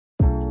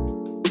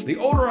The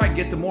older I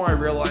get, the more I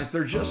realize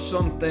there are just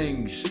some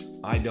things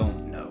I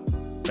don't know.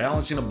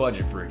 Balancing a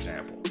budget, for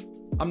example.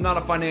 I'm not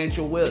a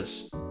financial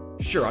whiz.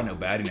 Sure, I know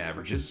batting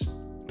averages,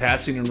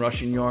 passing and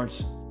rushing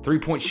yards,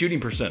 three-point shooting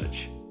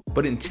percentage.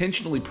 But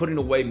intentionally putting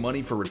away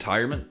money for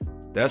retirement?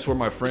 That's where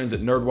my friends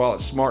at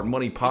NerdWallet's Smart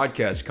Money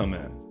Podcast come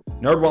in.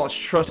 NerdWallet's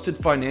trusted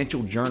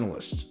financial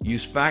journalists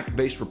use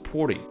fact-based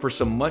reporting for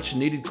some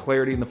much-needed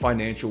clarity in the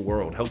financial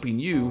world, helping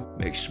you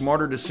make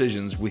smarter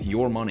decisions with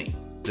your money.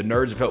 The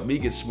nerds have helped me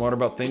get smarter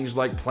about things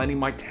like planning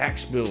my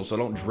tax bill so I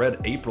don't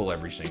dread April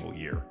every single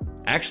year.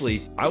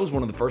 Actually, I was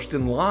one of the first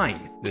in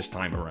line this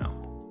time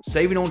around.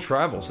 Saving on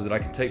travel so that I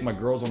can take my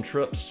girls on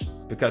trips,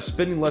 because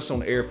spending less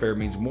on airfare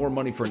means more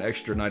money for an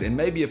extra night and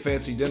maybe a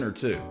fancy dinner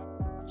too.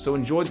 So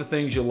enjoy the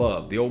things you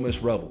love, the Ole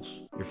Miss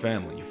Rebels, your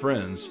family, your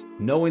friends,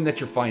 knowing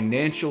that your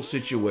financial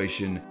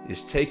situation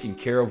is taken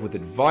care of with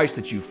advice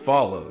that you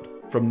followed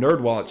from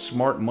NerdWallet's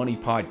Smart Money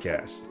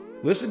Podcast.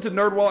 Listen to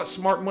NerdWallet's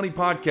Smart Money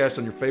Podcast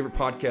on your favorite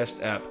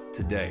podcast app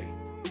today.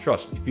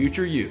 Trust me,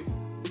 future you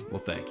will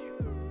thank you.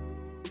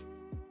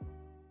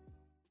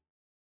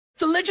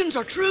 The legends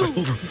are true. But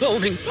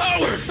overwhelming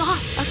power! The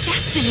sauce of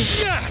destiny.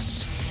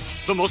 Yes!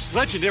 The most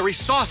legendary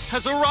sauce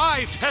has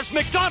arrived as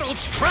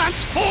McDonald's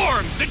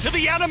transforms into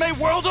the anime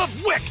world of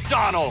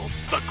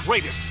WickDonald's. The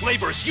greatest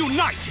flavors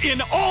unite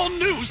in all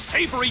new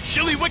savory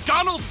chili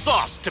McDonald's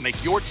sauce to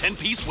make your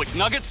 10-piece Wick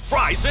Nuggets,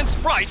 fries, and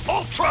Sprite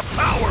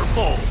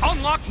ultra-powerful.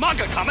 Unlock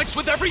manga comics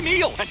with every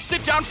meal and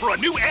sit down for a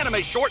new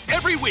anime short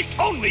every week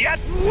only at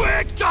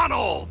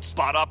WickDonald's.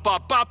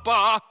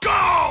 Ba-da-ba-ba-ba,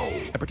 go!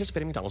 At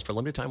participating McDonald's for a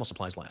limited time while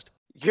supplies last.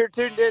 You're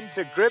tuned in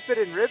to Grip It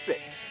and Rip It,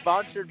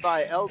 sponsored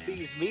by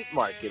LB's Meat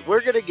Market.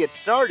 We're going to get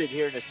started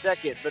here in a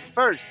second, but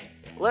first,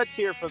 let's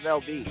hear from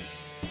LB's.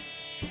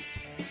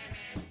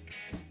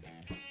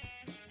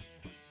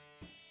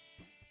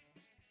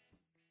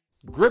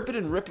 Grip It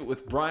and Rip It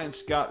with Brian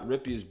Scott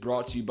Rippey is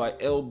brought to you by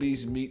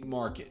LB's Meat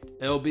Market.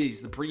 LB's,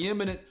 the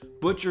preeminent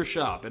butcher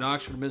shop in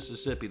Oxford,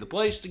 Mississippi, the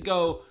place to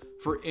go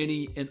for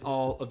any and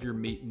all of your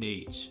meat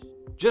needs.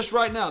 Just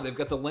right now, they've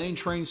got the Lane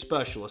Train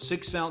Special, a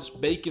 6-ounce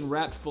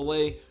bacon-wrapped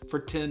filet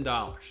for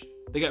 $10.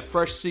 They got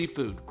fresh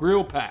seafood,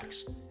 grill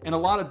packs, and a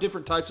lot of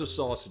different types of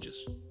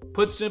sausages.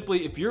 Put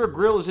simply, if your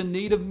grill is in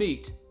need of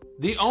meat,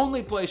 the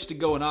only place to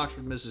go in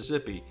Oxford,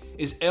 Mississippi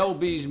is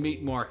LB's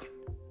Meat Market.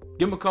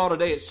 Give them a call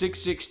today at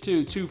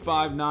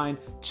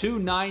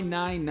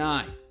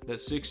 662-259-2999.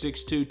 That's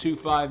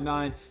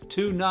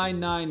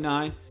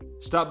 662-259-2999.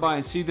 Stop by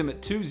and see them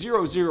at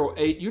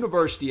 2008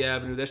 University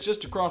Avenue. That's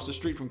just across the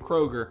street from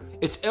Kroger.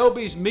 It's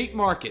LB's Meat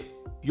Market,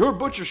 your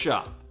butcher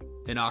shop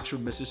in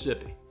Oxford,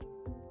 Mississippi.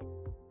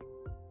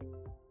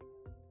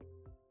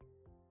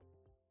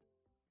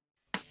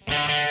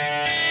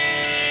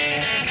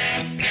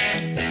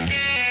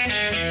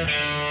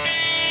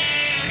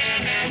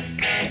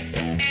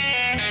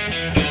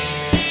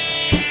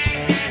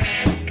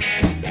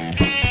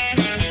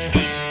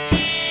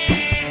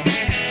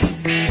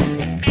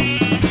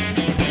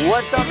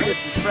 What's up? This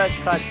is Fresh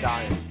Cut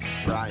Giants.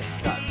 Brian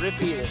Scott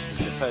Rippey. This is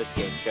the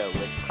postgame show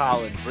with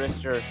Colin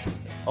Brister.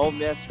 Ole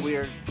Miss,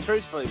 we're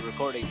truthfully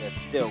recording this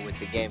still with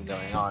the game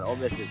going on. Ole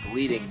Miss is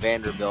leading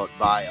Vanderbilt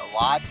by a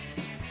lot.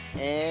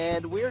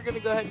 And we're going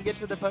to go ahead and get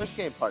to the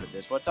postgame part of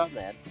this. What's up,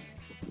 man?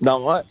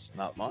 Not much.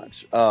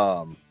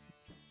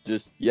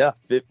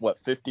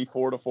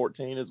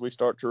 54-14 as we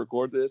start to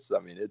record this. I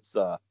mean, it's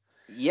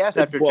Yes,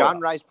 after John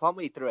Rice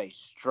Plumlee threw a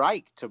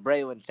strike to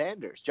Braylon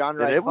Sanders. John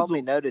Rice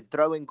Plumlee noted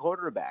throwing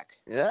quarterback.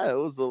 Yeah, it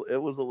was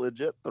a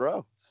legit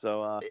throw.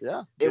 So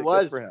it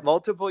was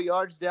multiple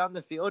yards down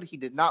the field. He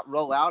did not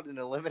roll out and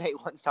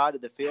eliminate one side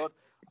of the field,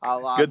 a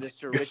la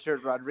Mr.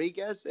 Richard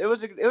Rodriguez. It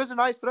was a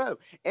nice throw.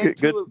 And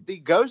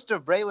the ghost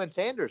of Braylon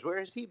Sanders, where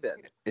has he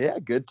been? Yeah,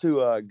 good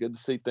to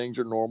see things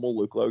are normal.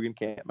 Luke Logan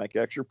can't make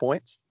extra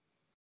points.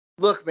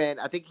 Look, man,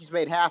 I think he's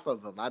made half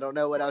of them. I don't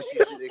know what else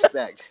you should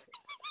expect.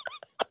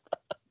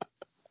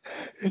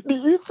 Do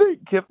you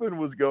think Kiffin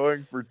was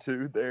going for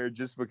 2 there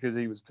just because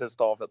he was pissed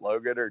off at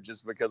Logan, or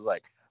just because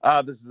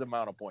this is the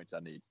amount of points I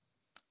need?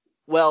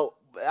 Well,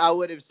 I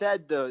would have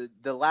said the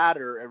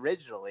latter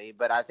originally,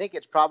 but I think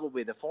it's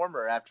probably the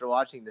former after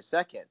watching the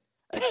second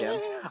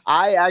attempt.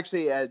 I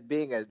actually,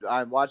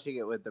 I'm watching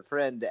it with a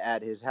friend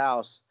at his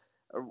house,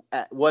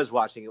 was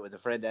watching it with a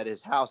friend at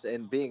his house,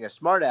 and being a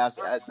smartass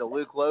at the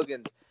Luke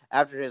Logan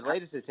after his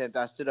latest attempt,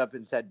 I stood up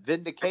and said,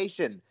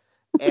 "Vindication,"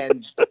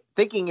 and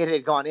thinking it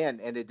had gone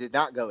in, and it did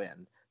not go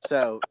in.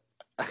 So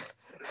it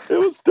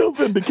was still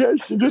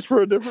vindication, just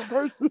for a different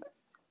person.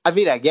 I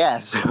mean, I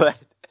guess, but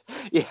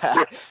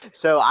yeah.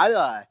 So I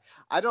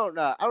don't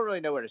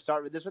really know where to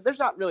start with this one. There's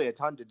not really a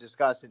ton to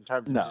discuss in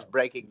terms of just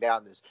breaking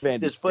down this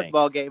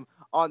football game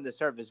on the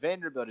surface.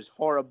 Vanderbilt is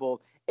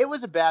horrible. It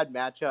was a bad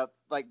matchup,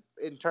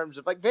 in terms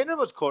of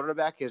Vanderbilt's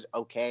quarterback is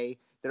okay.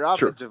 Their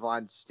offensive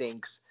line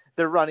stinks.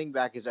 Their running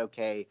back is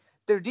okay.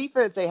 Their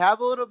defense, they have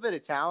a little bit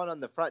of talent on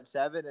the front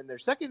seven, and their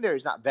secondary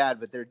is not bad,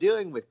 but they're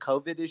dealing with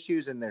COVID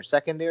issues in their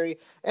secondary,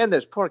 and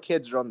those poor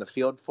kids are on the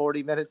field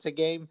 40 minutes a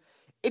game.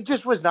 it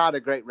just was not a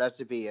great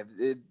recipe.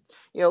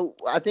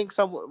 I think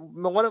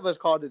one of us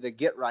called it a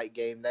get right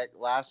game that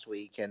last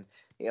week, and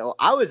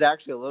I was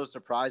actually a little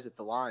surprised at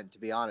the line, to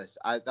be honest.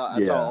 I thought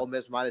I saw Ole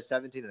Miss minus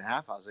 17.5.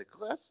 I was like,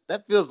 well,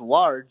 that feels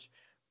large,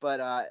 but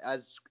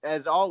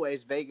as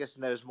always, Vegas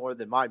knows more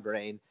than my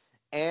brain,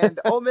 and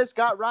Ole Miss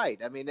got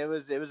right. I mean, it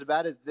was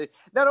about as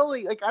not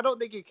only I don't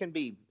think it can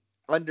be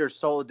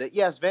undersold that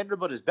yes,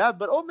 Vanderbilt is bad,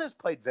 but Ole Miss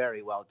played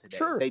very well today.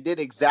 Sure. They did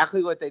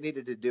exactly what they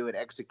needed to do and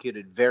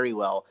executed very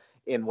well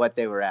in what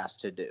they were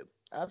asked to do.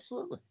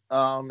 Absolutely.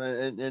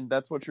 And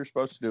that's what you're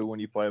supposed to do when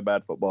you play a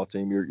bad football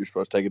team. You're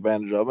supposed to take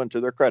advantage of it, and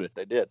to their credit,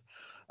 they did.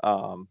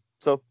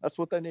 So that's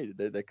what they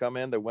needed. They come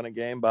in, they win a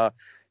game by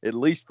at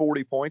least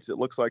 40 points. It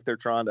looks like they're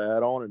trying to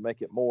add on and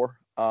make it more.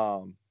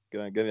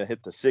 Going to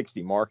hit the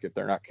 60 mark if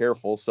they're not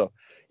careful. So,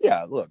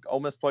 yeah, look, Ole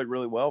Miss played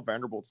really well.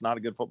 Vanderbilt's not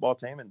a good football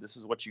team, and this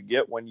is what you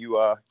get when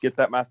you get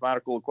that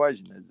mathematical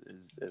equation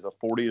is a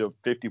 40 to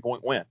 50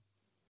 point win.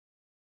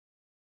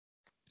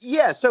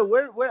 Yeah, so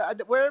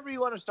wherever you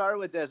want to start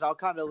with this, I'll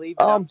kind of leave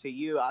it up to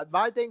you.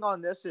 My thing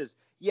on this is,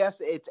 yes,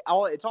 it's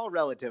all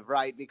relative,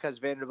 right? Because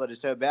Vanderbilt is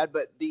so bad.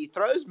 But the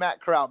throws Matt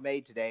Corral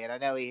made today, and I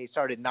know he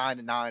started 9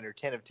 of 9 or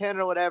 10 of 10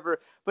 or whatever.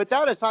 But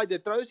that aside, the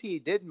throws he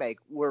did make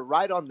were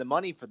right on the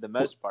money for the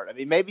most part. I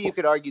mean, maybe you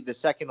could argue the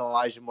second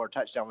Elijah Moore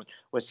touchdown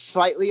was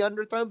slightly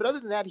underthrown, but other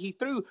than that, he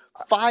threw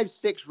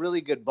 5-6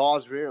 really good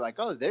balls where you're like,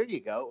 oh, there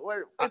you go.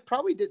 Where it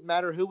probably didn't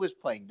matter who was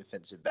playing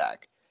defensive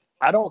back.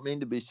 I don't mean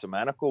to be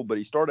semantical, but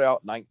he started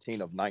out 19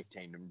 of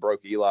 19 and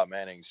broke Eli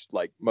Manning's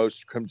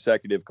most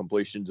consecutive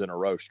completions in a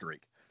row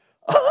streak.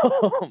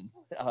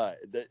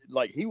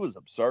 He was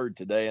absurd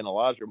today, and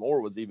Elijah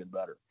Moore was even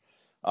better.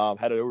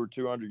 Had over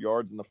 200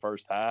 yards in the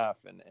first half,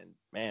 and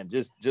man,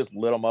 just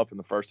lit them up in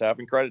the first half.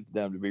 And credit to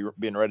them to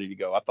being ready to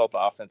go. I thought the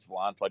offensive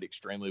line played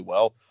extremely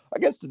well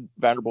against the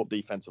Vanderbilt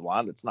defensive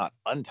line that's not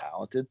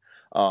untalented.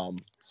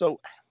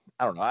 So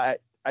I don't know.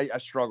 I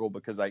struggle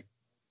because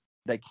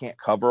they can't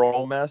cover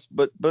Ole Miss,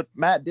 but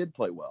Matt did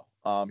play well.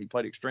 He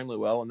played extremely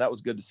well, and that was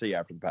good to see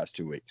after the past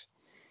 2 weeks.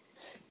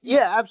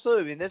 Yeah,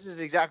 absolutely. I mean, this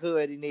is exactly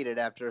what he needed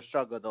after a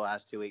struggle the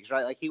last 2 weeks,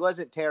 right? Like, he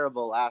wasn't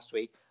terrible last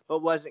week,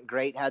 but wasn't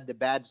great, had the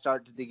bad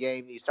start to the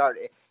game. You start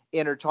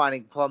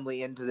intertwining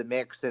Plumlee into the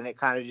mix, and it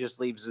kind of just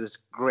leaves this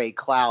gray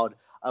cloud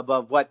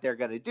above what they're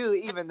going to do,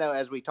 even though,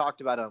 as we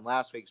talked about on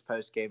last week's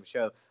post-game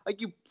show,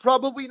 you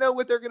probably know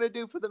what they're going to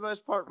do for the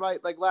most part,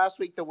 right? Like last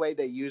week, the way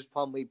they used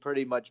Plumlee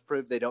pretty much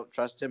proved they don't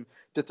trust him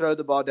to throw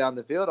the ball down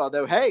the field,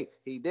 although, hey,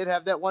 he did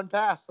have that one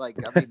pass.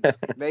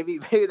 Maybe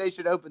they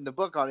should open the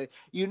book on it.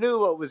 You knew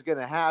what was going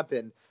to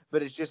happen,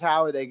 but it's just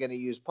how are they going to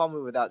use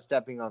Plumlee without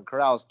stepping on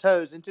Corral's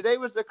toes? And today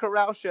was the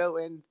Corral show,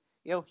 and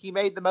he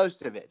made the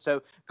most of it.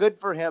 So good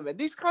for him. And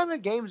these kind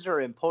of games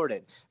are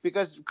important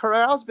because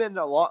Corral's been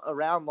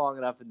around long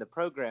enough in the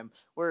program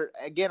where,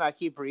 again, I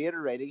keep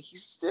reiterating, he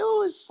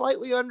still is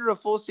slightly under a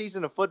full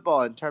season of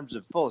football in terms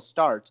of full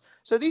starts.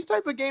 So these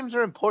type of games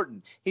are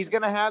important. He's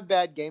going to have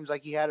bad games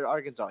like he had at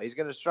Arkansas. He's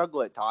going to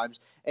struggle at times,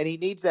 and he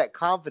needs that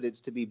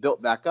confidence to be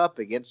built back up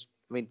against,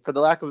 for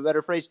the lack of a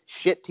better phrase,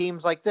 shit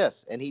teams like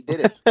this. And he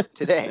did it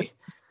today.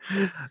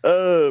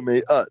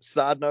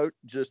 Side note,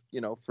 just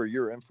for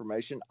your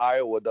information,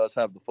 Iowa does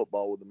have the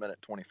football with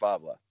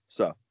 1:25 left.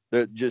 So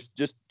just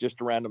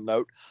a random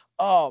note.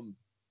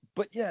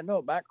 But yeah,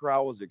 no, Matt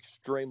Corral was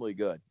extremely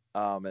good.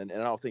 And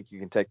I don't think you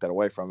can take that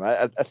away from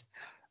him.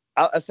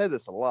 I say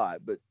this a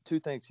lot, but two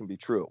things can be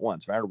true at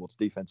once. Vanderbilt's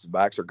defensive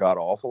backs are god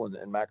awful,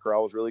 and Matt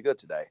Corral was really good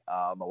today.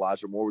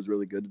 Elijah Moore was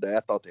really good today. I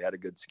thought they had a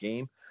good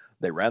scheme.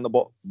 They ran the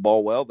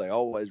ball well. They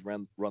always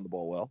run the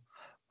ball well.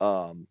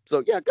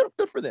 So yeah,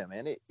 good for them,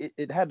 man.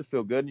 It had to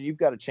feel good, and you've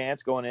got a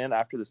chance going in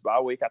after this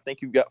bye week. I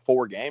think you've got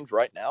 4 games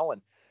right now,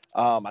 and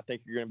I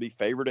think you're going to be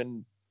favored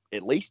in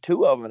at least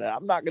 2 of them. And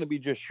I'm not going to be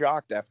just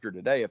shocked after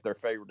today if they're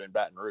favored in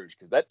Baton Rouge,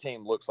 because that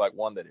team looks like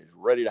one that is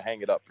ready to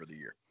hang it up for the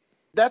year.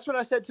 That's what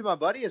I said to my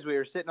buddy as we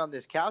were sitting on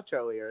this couch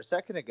earlier a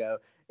second ago,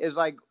 is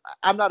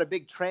I'm not a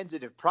big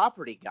transitive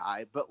property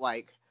guy, but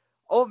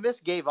Ole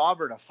Miss gave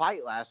Auburn a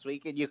fight last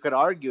week, and you could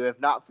argue if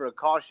not for a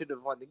call should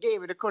have won the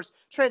game. And of course,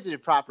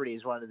 transitive property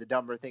is one of the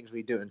dumber things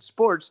we do in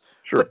sports.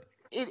 Sure. But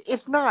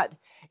it's not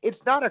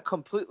a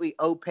completely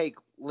opaque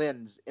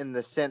lens in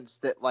the sense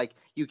that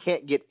you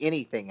can't get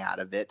anything out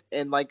of it.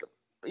 And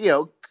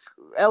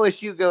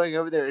LSU going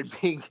over there and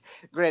being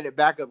granted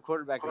backup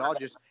quarterback and all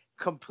just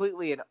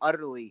completely and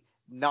utterly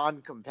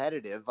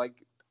non-competitive.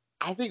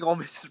 I think Ole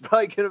Miss is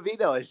probably going to beat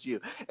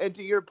LSU. And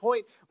to your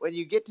point, when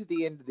you get to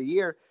the end of the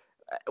year,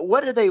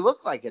 what do they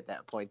look like at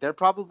that point? They're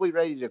probably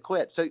ready to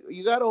quit. So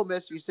you got Ole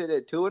Miss, you sit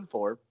at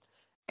 2-4,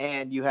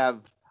 and you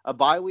have a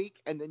bye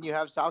week, and then you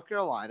have South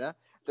Carolina.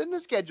 Then the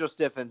schedule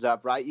stiffens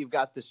up, right? You've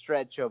got the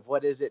stretch of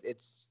what is it?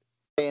 It's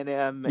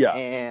A&M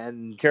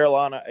and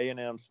Carolina,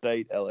 A&M,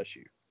 State,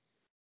 LSU.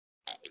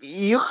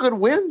 You could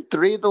win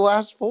 3 of the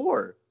last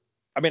 4.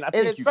 I think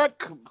it's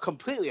not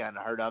completely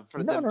unheard of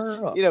for them.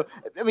 No.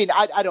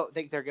 I don't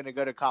think they're going to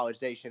go to College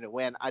Station and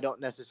win. I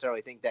don't necessarily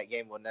think that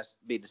game will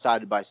be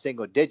decided by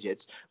single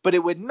digits, but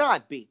it would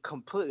not be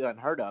completely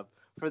unheard of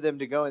for them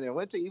to go in there and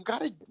win. So you've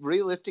got a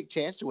realistic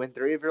chance to win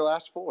 3 of your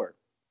last 4.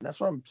 That's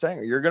what I'm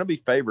saying. You're going to be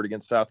favored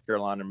against South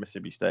Carolina and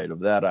Mississippi State. Of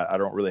that, I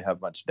don't really have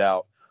much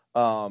doubt.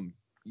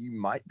 You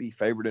might be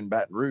favored in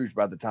Baton Rouge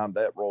by the time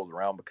that rolls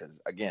around because,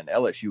 again,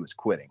 LSU is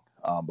quitting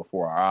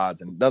before our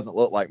eyes, and it doesn't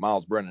look like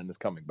Miles Brennan is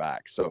coming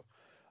back. So,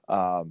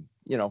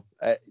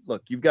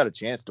 look, you've got a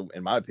chance to,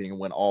 in my opinion,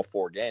 win all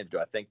 4 games. Do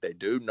I think they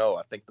do? No.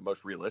 I think the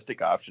most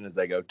realistic option is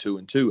they go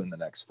 2-2 in the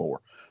next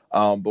 4.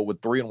 But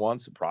would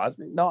 3-1 surprise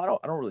me? No, I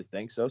don't really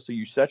think so. So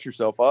you set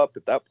yourself up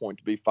at that point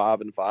to be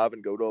 5-5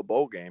 and go to a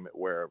bowl game at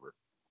wherever.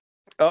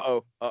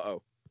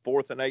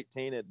 4th and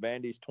 18 at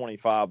Vandy's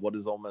 25. What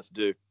does Ole Miss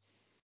do?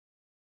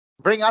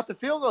 Bring out the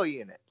field goal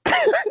unit.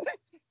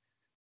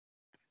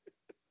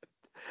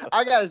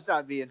 I got to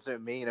stop being so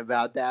mean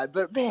about that.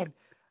 But, man,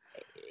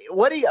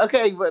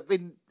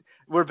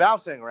 we're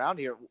bouncing around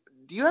here.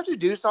 Do you have to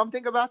do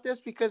something about this?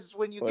 Because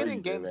when you get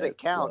in games that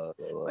count,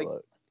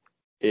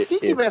 you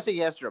keep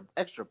missing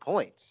extra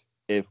points.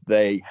 If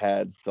they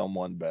had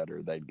someone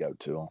better, they'd go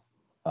to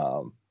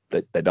them.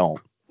 They don't.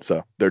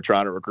 So they're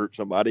trying to recruit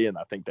somebody, and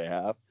I think they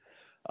have.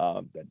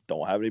 They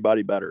don't have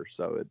anybody better.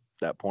 So at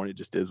that point, it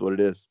just is what it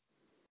is.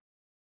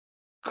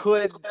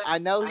 I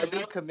know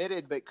he's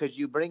committed, but could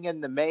you bring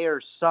in the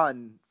mayor's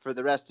son for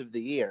the rest of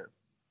the year?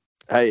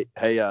 Hey,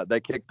 they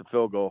kicked the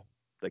field goal.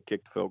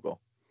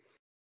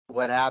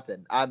 What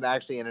happened? I'm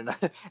actually in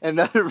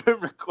another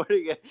room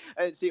recording it.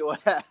 I didn't see what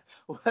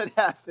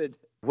happened.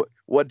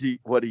 What do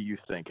you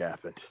think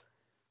happened?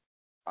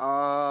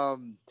 That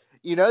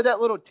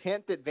little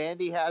tent that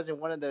Vandy has in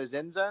one of those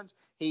end zones?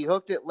 He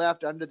hooked it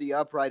left under the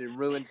upright and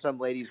ruined some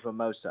lady's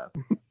mimosa.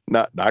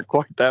 Not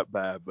quite that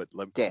bad, but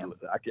damn,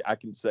 I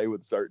can say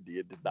with certainty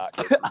it did not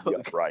go to the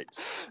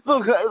uprights.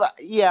 Look,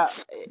 yeah.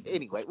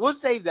 Anyway, we'll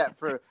save that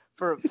for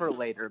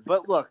later.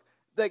 But look,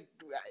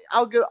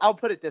 I'll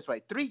put it this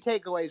way: 3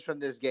 takeaways from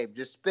this game.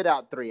 Just spit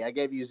out 3. I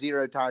gave you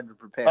 0 time to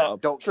prepare.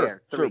 Don't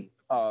care. 3.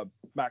 Sure.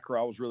 Matt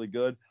Corral was really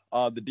good.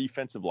 The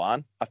defensive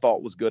line, I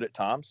thought, was good at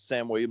times.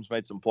 Sam Williams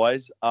made some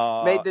plays.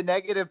 Made the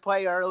negative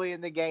play early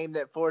in the game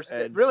that forced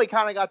it. Really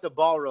kind of got the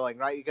ball rolling,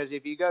 right? Because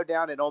if you go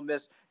down and Ole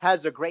Miss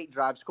has a great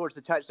drive, scores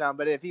the touchdown,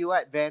 but if you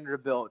let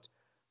Vanderbilt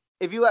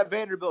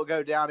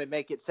go down and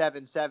make it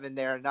 7-7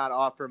 there and not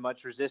offer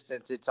much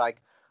resistance, it's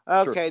like,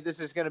 okay, This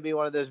is going to be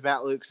one of those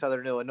Matt Luke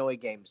Southern Illinois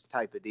games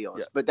type of deals.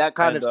 Yeah. But that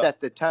kind of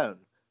set the tone.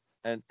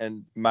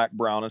 And Mac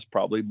Brown is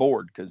probably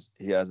bored because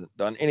he hasn't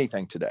done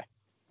anything today.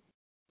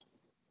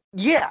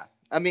 Yeah.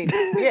 I mean,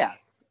 yeah.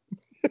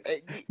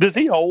 Does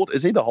he hold?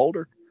 Is he the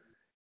holder?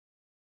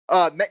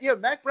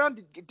 Mac Brown,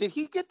 did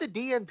he get the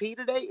DNP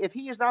today? If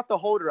he is not the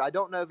holder, I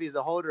don't know if he's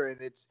a holder, and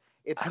it's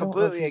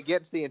completely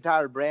against the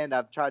entire brand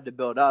I've tried to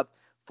build up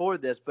for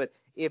this. But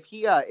if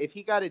he got a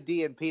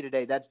DNP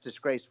today, that's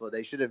disgraceful.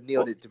 They should have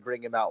kneeled it to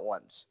bring him out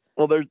once.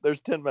 Well,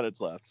 there's 10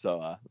 minutes left,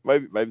 so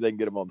maybe they can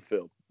get him on the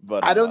field.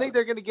 But I don't think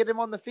they're going to get him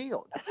on the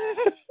field.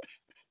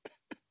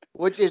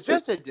 Which is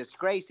just a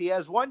disgrace. He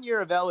has 1 year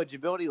of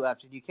eligibility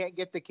left, and you can't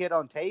get the kid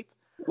on tape.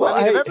 Well,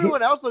 if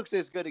everyone else looks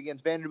this good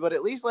against Vanderbilt,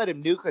 at least let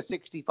him nuke a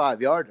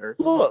 65-yarder.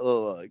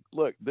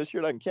 Look, this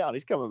year doesn't count.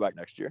 He's coming back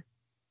next year.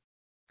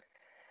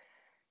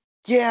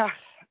 Yeah,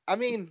 I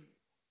mean,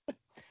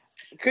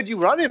 could you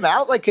run him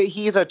out? Like,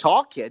 he's a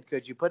tall kid.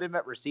 Could you put him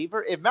at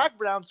receiver? If Mac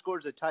Brown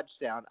scores a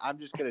touchdown, I'm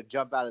just going to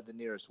jump out of the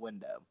nearest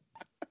window.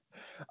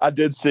 I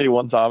did see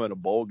one time in a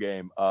bowl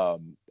game, I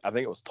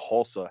think it was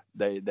Tulsa.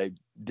 They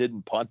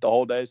didn't punt the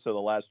whole day, so the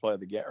last play of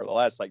the game, or the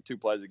last 2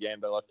 plays of the game,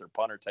 they let their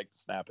punter take the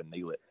snap and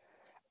kneel it.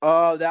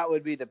 Oh, that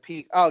would be the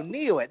peak. Oh,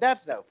 kneel it.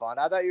 That's no fun.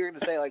 I thought you were going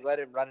to say, let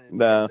him run it in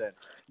the end zone.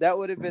 That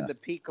would have been the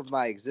peak of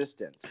my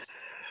existence.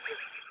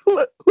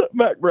 Let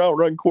Mac Brown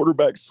run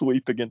quarterback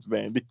sweep against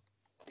Vandy.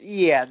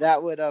 Yeah,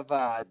 that would have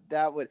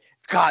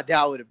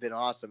been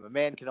awesome. A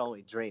man can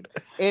only dream.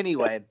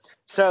 Anyway,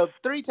 so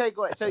 3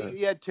 takeaways. So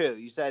you had 2.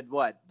 You said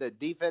what? The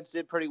defense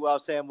did pretty well,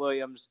 Sam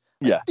Williams.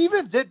 Yeah.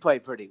 Defense did play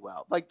pretty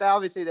well.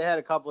 Obviously they had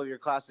a couple of your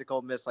classic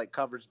Ole Miss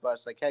coverage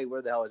busts, hey,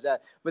 where the hell is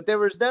that? But there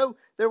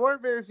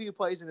weren't very few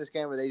plays in this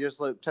game where they just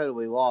looked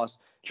totally lost.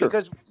 Sure.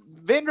 Because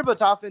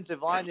Vanderbilt's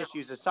offensive line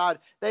issues aside,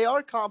 they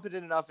are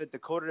competent enough at the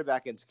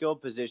quarterback and skill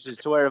positions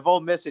to where if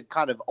Ole Miss had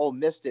kind of Ole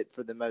Missed it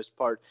for the most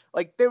part,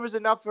 there was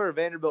enough where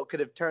Vanderbilt could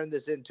have turned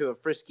this into a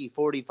frisky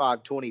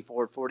 45-24,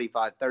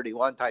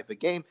 45-31 type of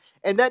game,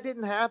 and that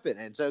didn't happen.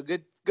 And so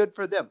good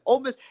for them. Ole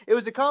Miss, it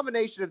was a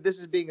combination of this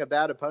as being a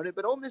bad opponent,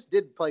 but Ole Miss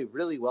did play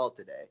really well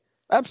today.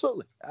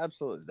 Absolutely.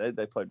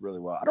 They played really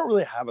well. I don't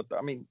really have it.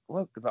 I mean,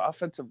 look, the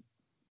offensive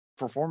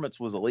performance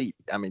was elite.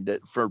 I mean,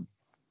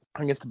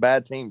 against a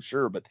bad team,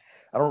 sure, but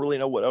I don't really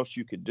know what else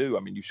you could do.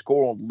 I mean, you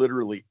score on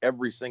literally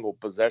every single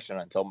possession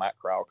until Matt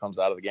Corral comes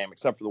out of the game,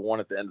 except for the one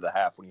at the end of the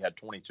half when you had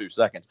 22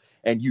 seconds,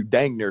 and you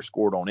dang near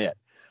scored on it.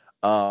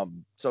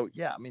 So,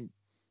 yeah, I mean,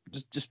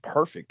 just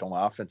perfect on the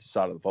offensive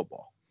side of the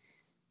football.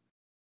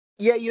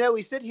 Yeah,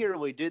 we sit here and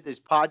we do this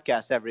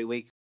podcast every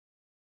week,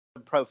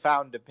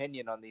 profound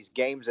opinion on these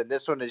games, and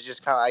this one is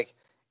just kind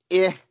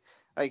of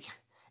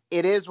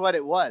it is what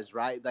it was,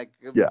 right?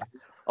 Yeah.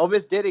 Ole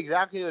Miss did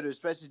exactly what it was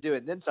supposed to do,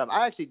 and then some.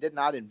 I actually did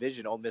not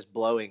envision Ole Miss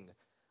blowing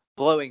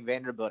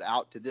Vanderbilt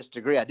out to this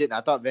degree. I didn't.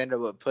 I thought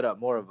Vanderbilt would put up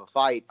more of a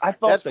fight. I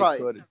thought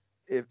could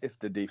if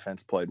the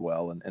defense played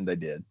well, and they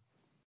did.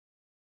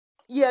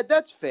 Yeah,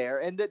 that's fair,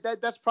 and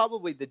that's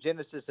probably the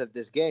genesis of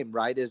this game,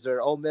 right? Is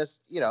there Ole Miss?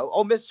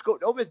 Ole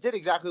Miss did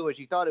exactly what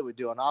you thought it would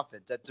do on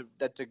offense.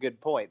 That's a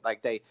good point.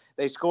 Like they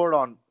scored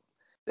on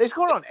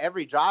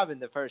every drive in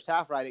the first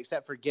half, right?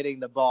 Except for getting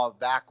the ball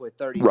back with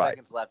 30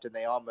 seconds left, and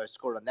they almost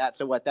scored on that.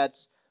 So what?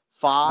 That's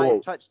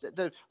five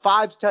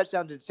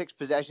touchdowns in 6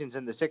 possessions,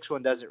 and the 6th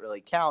one doesn't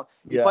really count.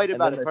 You played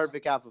about a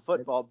perfect half of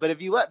football, but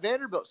if you let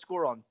Vanderbilt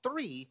score on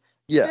 3,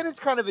 then it's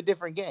kind of a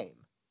different game.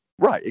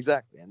 Right,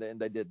 exactly, and then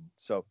they didn't.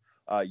 So.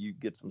 You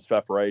get some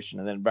separation,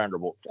 and then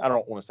Vanderbilt. I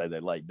don't want to say they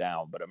laid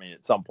down, but I mean,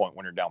 at some point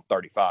when you're down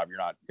 35,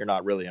 you're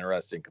not really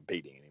interested in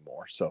competing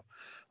anymore. So,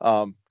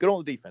 good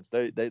on the defense.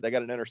 They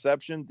got an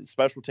interception. The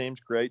special teams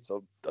creates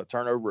a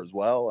turnover as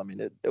well. I mean,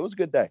 it was a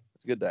good day.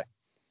 It's a good day.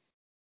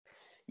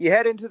 You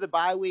head into the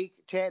bye week,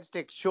 chance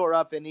to shore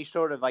up any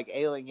sort of like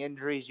ailing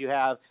injuries you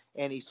have,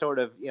 any sort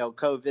of,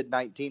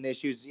 COVID-19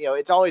 issues.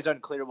 It's always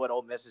unclear what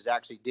Ole Miss is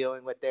actually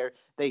dealing with there.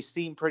 They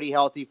seem pretty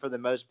healthy for the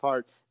most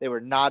part. They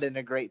were not in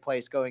a great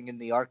place going in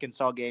the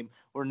Arkansas game.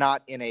 We're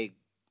not in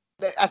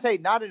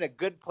not in a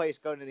good place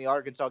going to the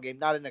Arkansas game,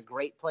 not in a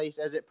great place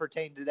as it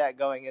pertained to that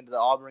going into the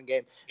Auburn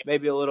game.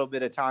 Maybe a little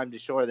bit of time to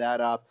shore that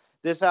up.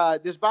 This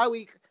bye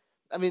week,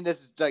 I mean,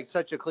 this is like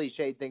such a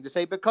cliched thing to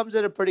say, but comes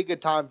at a pretty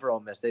good time for Ole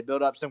Miss. They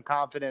built up some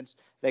confidence.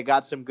 They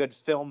got some good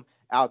film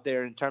out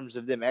there in terms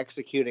of them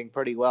executing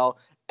pretty well.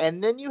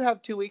 And then you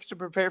have 2 weeks to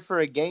prepare for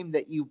a game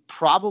that you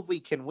probably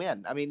can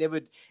win. I mean, it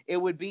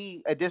would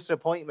be a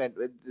disappointment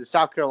with the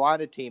South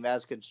Carolina team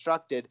as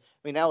constructed.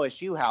 I mean,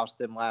 LSU housed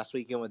them last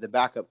weekend with the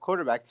backup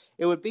quarterback.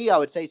 It would be, I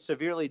would say,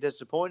 severely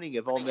disappointing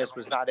if Ole Miss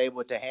was not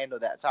able to handle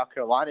that South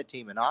Carolina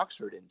team in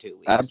Oxford in 2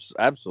 weeks.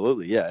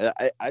 Absolutely, yeah.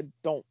 I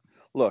don't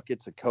look.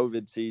 It's a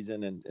COVID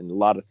season, and a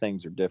lot of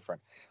things are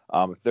different.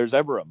 If there's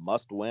ever a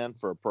must-win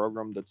for a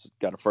program that's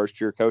got a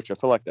first-year coach, I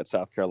feel like that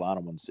South Carolina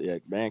one's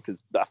man,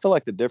 because I feel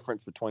like the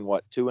difference between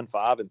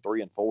 2-5 and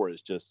 3-4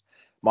 is just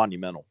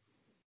monumental.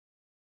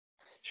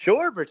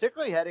 Sure,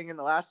 particularly heading in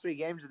the last 3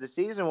 games of the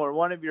season where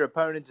one of your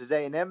opponents is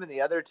A&M and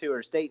the other 2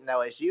 are State and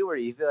LSU, where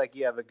you feel like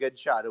you have a good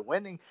shot at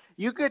winning.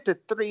 You get to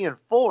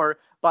 3-4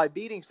 by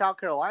beating South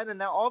Carolina.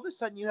 Now, all of a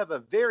sudden, you have a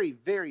very,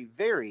 very,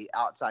 very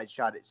outside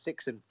shot at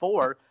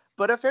 6-4.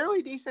 But a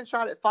fairly decent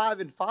shot at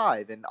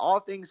 5-5. And all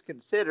things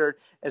considered,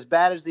 as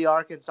bad as the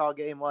Arkansas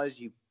game was,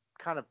 you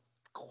kind of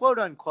quote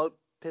unquote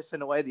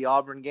pissing away the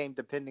Auburn game,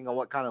 depending on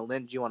what kind of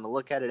lens you want to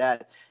look at it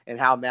at and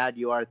how mad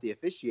you are at the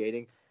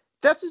officiating.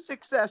 That's a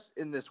success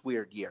in this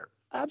weird year.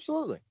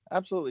 Absolutely.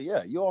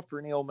 Yeah. You offer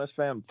any Ole Miss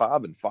fan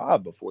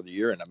 5-5 before the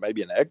year and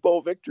maybe an Egg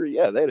Bowl victory.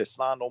 Yeah, they'd have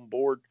signed on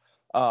board,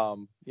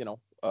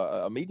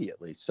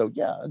 immediately. So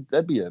yeah,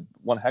 that'd be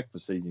one heck of a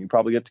season. You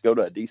probably get to go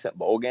to a decent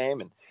bowl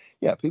game, and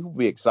yeah, people will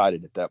be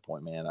excited at that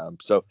point, man.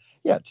 So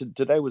yeah,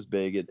 today was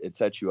big. It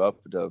sets you up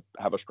to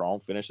have a strong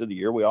finish of the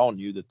year. We all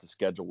knew that the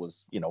schedule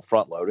was,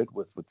 front loaded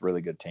with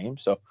really good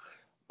teams. So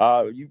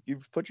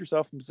you've put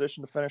yourself in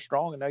position to finish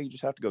strong, and now you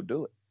just have to go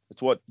do it.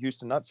 It's what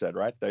Houston Nutt said,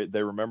 right?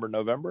 They remember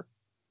November.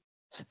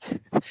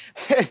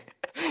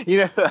 You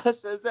know who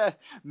else says that?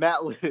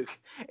 Matt Luke.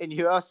 And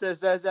who also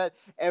says that?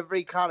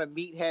 Every kind of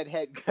meathead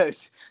head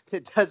coach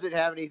that doesn't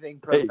have anything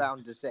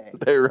profound to say.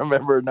 They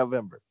remember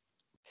November.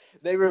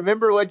 They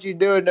remember what you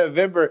do in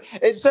November.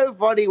 It's so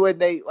funny when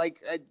they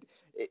like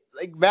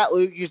Matt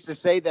Luke used to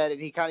say that,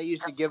 and he kind of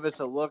used to give us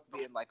a look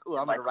being like, "Oh,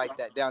 I'm going to write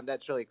that down.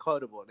 That's really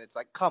quotable." And it's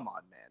like, come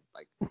on, man.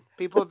 Like,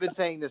 people have been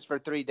saying this for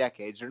 3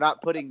 decades. They're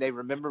not putting "they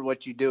remember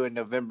what you do in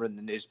November" in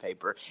the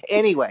newspaper.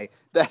 Anyway,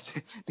 that's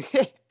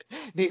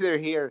neither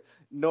here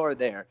nor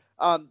there.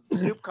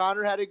 Snoop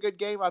Connor had a good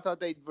game. I thought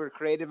they were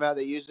creative how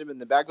they used him in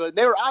the backfield.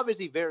 They were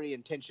obviously very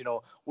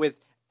intentional with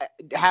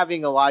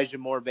having Elijah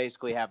Moore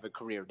basically have a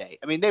career day.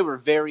 I mean, they were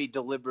very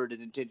deliberate and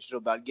intentional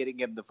about getting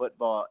him the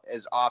football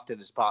as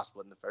often as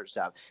possible in the first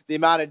half. The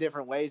amount of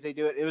different ways they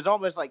do it, it was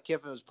almost like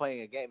Kiffin was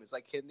playing a game. It's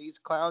like, can these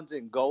clowns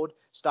in gold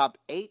stop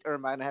 8, or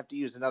am I going to have to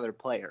use another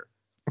player?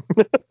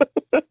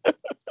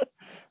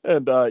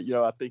 And,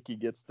 I think he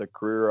gets the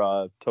career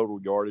total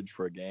yardage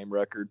for a game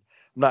record.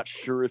 I'm not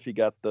sure if he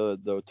got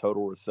the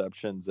total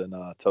receptions and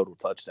total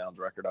touchdowns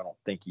record. I don't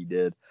think he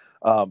did.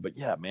 But,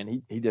 yeah,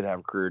 man, he did have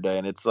a career day.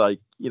 And it's like,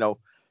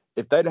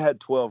 if they'd had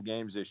 12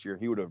 games this year,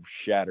 he would have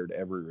shattered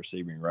every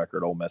receiving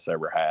record Ole Miss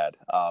ever had.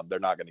 They're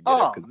not going to get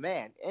it. Oh,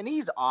 man. And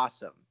he's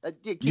awesome.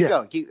 Keep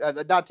going.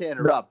 Not to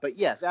interrupt, but,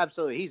 yes,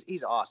 absolutely.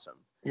 He's awesome.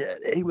 Yeah,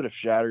 he would have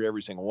shattered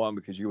every single one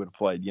because you would have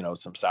played,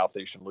 some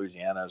Southeastern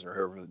Louisianas or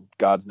whoever,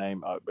 God's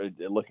name.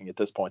 Looking at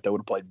this point, they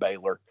would have played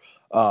Baylor,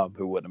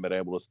 who wouldn't have been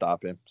able to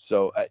stop him.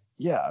 So,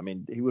 I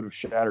mean, he would have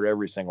shattered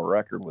every single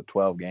record with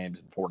 12 games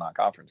and 4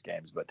 non-conference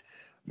games. But,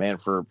 man,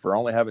 for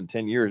only having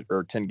 10 years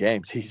or 10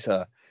 games, he's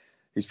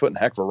putting a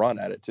heck of a run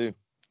at it too.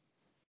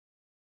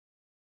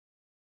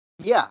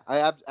 Yeah,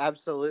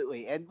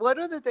 absolutely. And one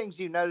of the things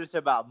you notice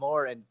about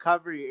Moore, and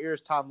cover your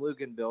ears, Tom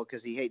Luganville,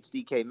 because he hates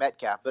DK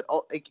Metcalf, but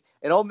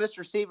an Ole Miss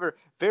receiver,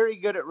 very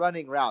good at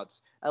running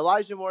routes.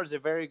 Elijah Moore is a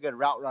very good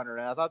route runner,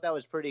 and I thought that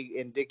was pretty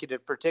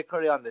indicative,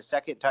 particularly on the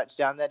second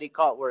touchdown that he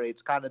caught, where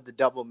it's kind of the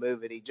double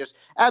move, and he just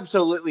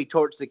absolutely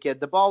torched the kid.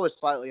 The ball was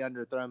slightly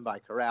underthrown by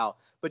Corral,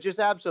 but just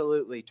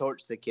absolutely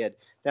torched the kid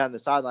down the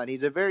sideline.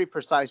 He's a very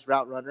precise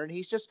route runner, and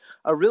he's just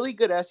a really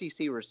good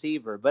SEC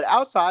receiver. But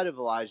outside of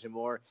Elijah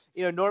Moore,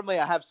 normally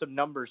I have some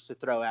numbers to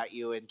throw at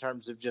you in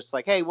terms of just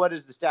like, hey, what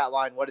is the stat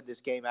line? What did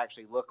this game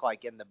actually look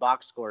like in the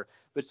box score?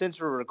 But since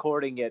we're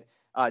recording it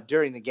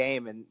during the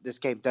game, and this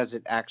game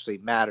doesn't actually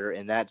matter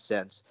in that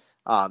sense,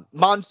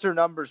 monster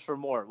numbers for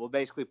Moore. We'll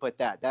basically put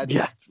that.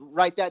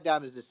 Write that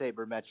down as a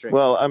sabermetric.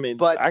 Well, I mean,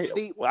 but I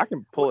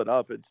can pull it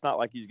up. It's not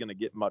like he's going to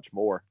get much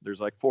more.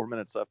 There's like 4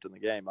 minutes left in the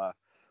game.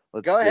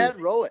 Let's go see. ahead,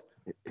 roll it.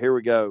 Here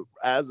we go.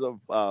 As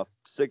of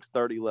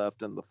 6:30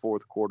 left in the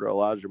fourth quarter,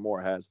 Elijah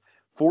Moore has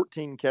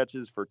 14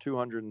 catches for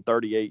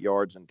 238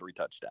 yards and 3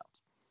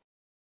 touchdowns.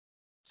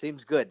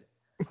 Seems good.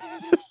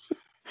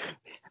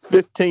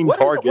 15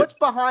 targets. What's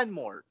behind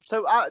Moore?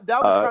 So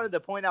that was kind of the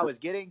point I was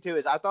getting to.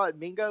 Is I thought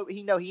Mingo,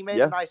 he made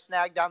a nice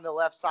snag down the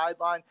left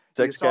sideline.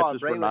 6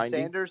 catches for 90. Braylon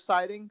Sanders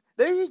sighting.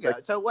 There you go.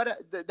 So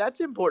that's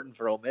important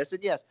for Ole Miss.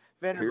 And yes,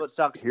 Vanderbilt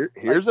sucks.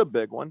 Here's a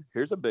big one.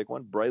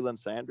 Braylon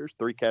Sanders,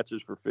 3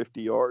 catches for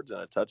 50 yards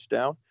and a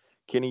touchdown.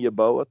 Kenny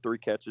Yeboah, 3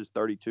 catches,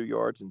 32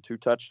 yards and 2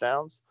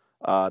 touchdowns.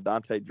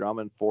 Dante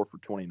Drummond, 4 for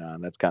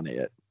 29. That's kind of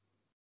it.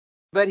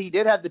 But he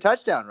did have the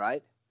touchdown,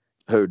 right?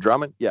 Who,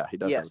 Drummond? Yeah, he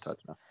does have a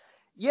touchdown.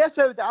 Yeah,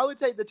 so I would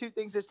say the two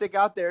things that stick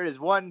out there is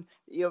one,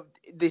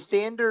 the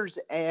Sanders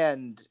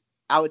and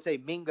I would say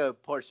Mingo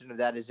portion of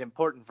that is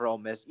important for Ole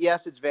Miss.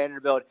 Yes, it's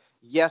Vanderbilt.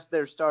 Yes,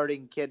 they're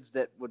starting kids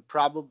that would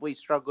probably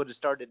struggle to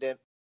start in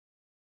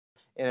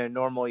a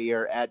normal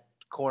year at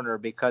corner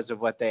because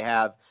of what they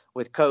have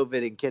with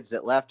COVID and kids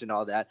that left and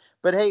all that.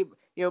 But hey,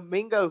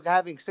 Mingo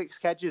having 6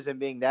 catches and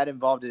being that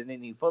involved in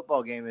any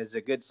football game is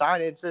a good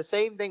sign. It's the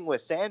same thing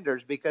with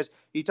Sanders, because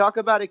you talk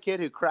about a kid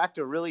who cracked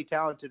a really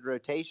talented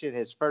rotation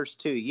his first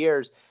 2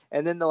 years,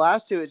 and then the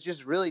last 2, it's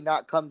just really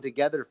not come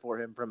together for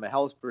him from a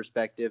health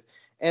perspective.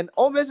 And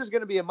Ole Miss is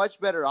going to be a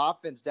much better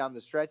offense down the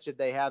stretch if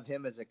they have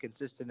him as a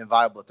consistent and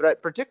viable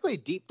threat, particularly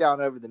deep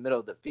down over the middle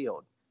of the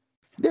field.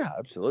 Yeah,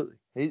 absolutely.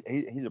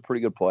 He's a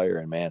pretty good player,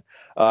 and man,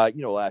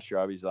 last year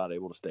obviously not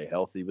able to stay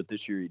healthy, but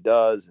this year he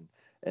does,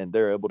 and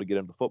they're able to get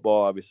him the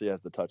football. Obviously, has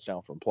the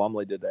touchdown from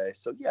Plumlee today.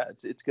 So, yeah,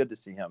 it's good to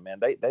see him, man.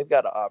 They've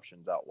got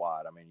options out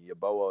wide. I mean,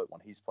 Yeboah, when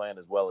he's playing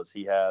as well as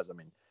he has, I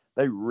mean,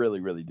 they really,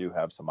 really do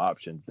have some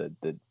options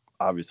that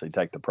obviously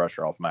take the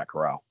pressure off Matt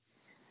Corral.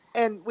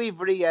 And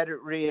we've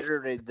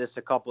reiterated this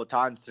a couple of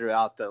times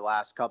throughout the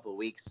last couple of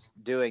weeks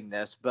doing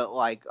this. But,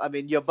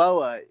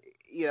 Yeboah,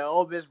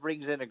 Ole Miss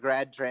brings in a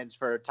grad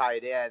transfer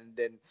tight end,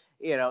 and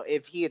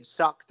if he had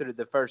sucked through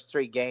the first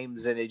 3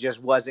 games and it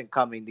just wasn't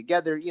coming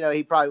together,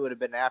 he probably would have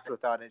been an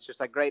afterthought. And it's just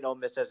like, great, Ole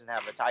Miss doesn't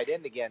have a tight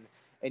end again,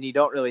 and you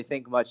don't really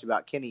think much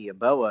about Kenny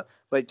Yeboah.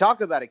 But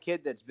talk about a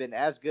kid that's been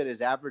as good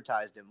as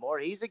advertised and more.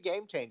 He's a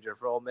game changer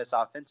for Ole Miss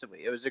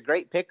offensively. It was a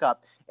great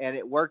pickup, and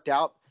it worked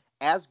out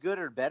as good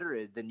or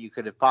better than you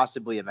could have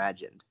possibly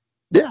imagined.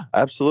 Yeah,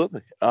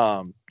 absolutely.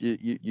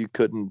 You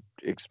couldn't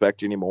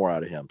expect any more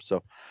out of him.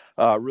 So,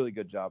 really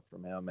good job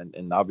from him.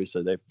 And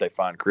obviously they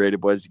find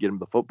creative ways to get him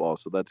the football.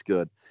 So that's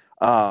good.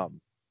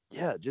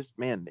 Just,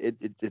 man,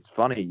 it's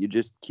funny. You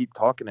just keep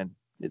talking, and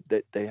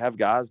they have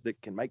guys that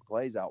can make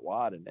plays out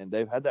wide, and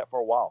they've had that for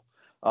a while.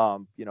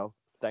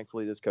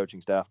 Thankfully this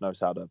coaching staff knows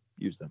how to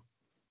use them.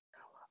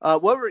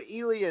 What were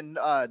Ely and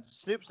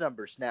Snoop's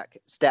numbers,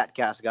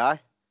 StatCast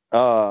guy?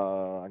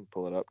 I can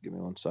pull it up. Give me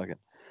 1 second.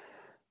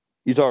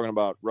 You talking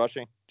about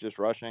rushing? Just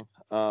rushing?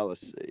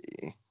 Let's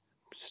see.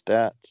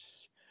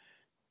 Stats.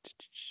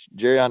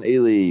 Jerrion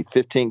Ely,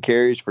 15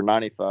 carries for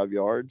 95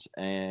 yards.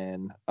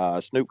 And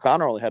Snoop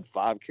Connor only had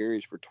 5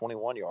 carries for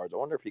 21 yards. I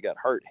wonder if he got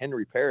hurt.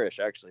 Henry Parrish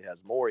actually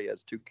has more. He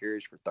has 2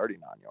 carries for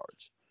 39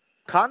 yards.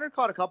 Connor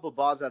caught a couple of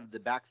balls out of the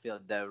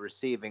backfield, though,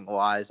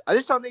 receiving-wise. I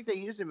just don't think they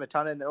used him a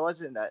ton, and there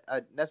wasn't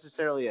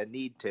necessarily a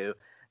need to.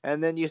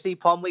 And then you see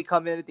Plumlee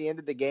come in at the end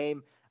of the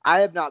game.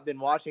 I have not been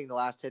watching the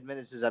last 10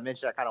 minutes. As I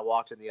mentioned, I kind of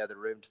walked in the other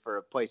room for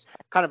a place,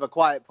 kind of a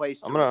quiet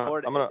place to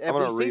record. I'm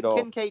gonna read off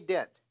Kincaid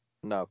Dent.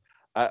 No.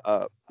 I'm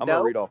going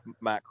to read off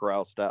Matt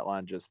Corral's stat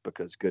line just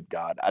because, good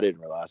God, I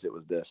didn't realize it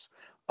was this.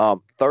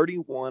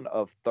 31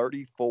 of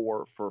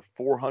 34 for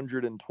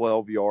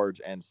 412 yards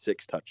and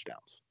 6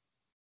 touchdowns.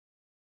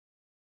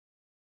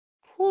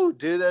 Whew,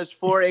 do those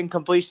 4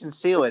 incompletions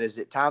seal it? Is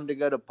it time to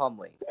go to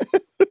Plumlee?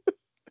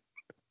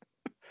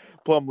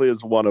 Plumlee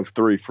is 1 of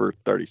 3 for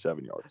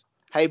 37 yards.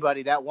 Hey,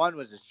 buddy, that one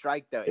was a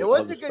strike, though. It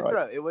was a good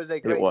throw. It was a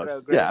great throw.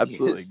 Great. Yeah,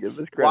 absolutely. Give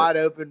us credit. Wide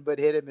open, but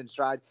hit him in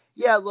stride.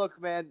 Yeah, look,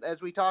 man,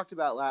 as we talked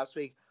about last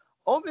week,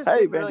 Ole Miss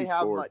didn't really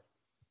have much.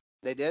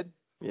 They did?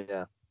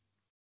 Yeah.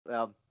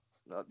 Well,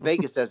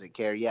 Vegas doesn't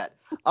care yet.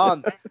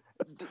 But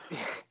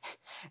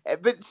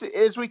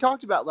as we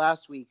talked about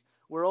last week,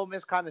 where Ole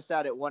Miss kind of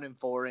sat at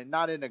 1-4 and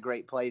not in a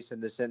great place in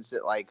the sense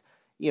that, like,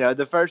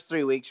 the first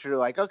 3 weeks you're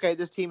like, okay,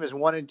 this team is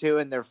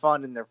 1-2 and they're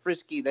fun and they're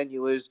frisky. Then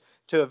you lose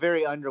to a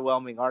very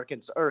underwhelming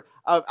Arkansas, or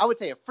I would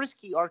say a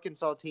frisky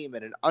Arkansas team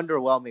and an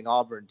underwhelming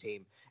Auburn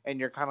team. And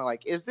you're kind of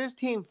like, is this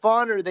team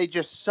fun, or they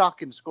just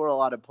suck and score a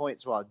lot of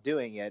points while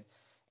doing it?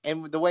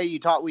 And the way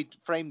we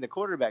framed the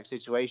quarterback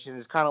situation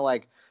is kind of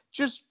like,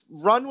 just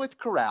run with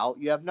Corral.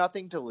 You have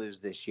nothing to lose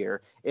this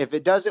year. If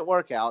it doesn't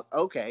work out,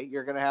 okay,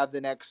 you're going to have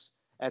the next,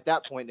 at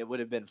that point, it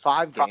would have been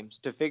 5 games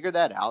to figure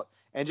that out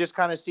and just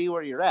kind of see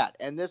where you're at.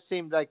 And this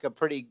seemed like a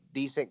pretty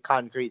decent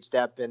concrete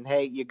step. And,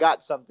 hey, you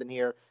got something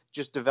here.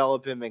 Just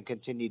develop him and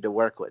continue to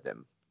work with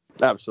him.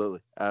 Absolutely.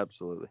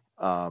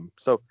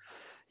 So,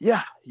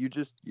 yeah, you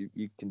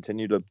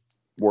continue to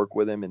work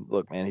with him. And,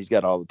 look, man, he's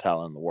got all the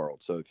talent in the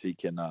world. So if he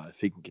can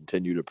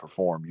continue to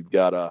perform, you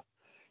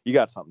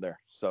got something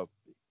there. So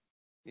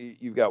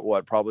you've got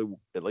probably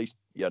at least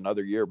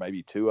another year,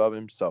 maybe 2 of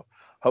him. So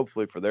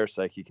hopefully for their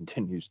sake, he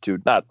continues to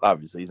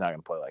obviously he's not going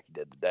to play like he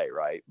did today.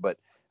 Right. But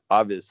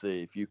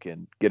obviously if you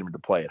can get him to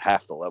play at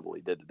half the level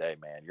he did today,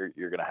 man,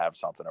 you're going to have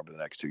something over the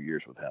next 2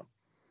 years with him.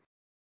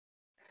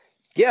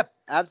 Yeah,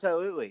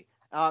 absolutely.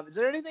 Is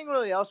there anything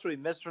really else we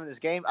missed from this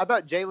game? I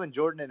thought Jalen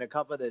Jordan and a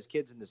couple of those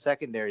kids in the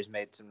secondaries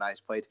made some nice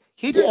plays.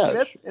 Keaton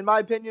Smith, in my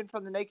opinion,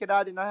 from the naked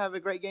eye, did not have a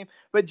great game.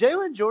 But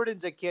Jalen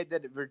Jordan's a kid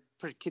that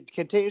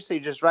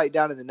continuously just write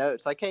down in the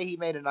notes, like, hey, he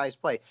made a nice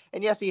play.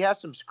 And, yes, he has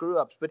some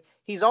screw-ups, but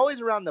he's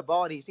always around the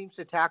ball, and he seems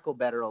to tackle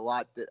better a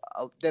lot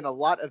than a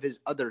lot of his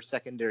other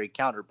secondary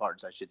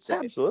counterparts, I should say.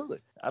 Absolutely.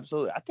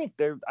 I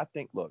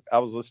think, look, I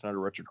was listening to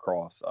Richard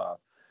Cross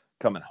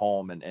coming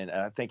home, and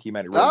I think he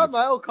made it really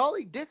my old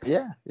colleague Dick.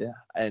 Yeah.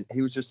 And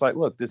he was just like,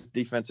 look, this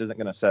defense isn't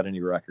going to set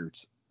any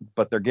records,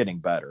 but they're getting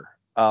better.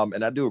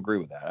 And I do agree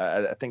with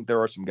that. I think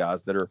there are some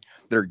guys that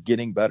are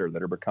getting better,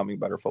 that are becoming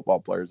better football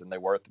players than they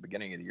were at the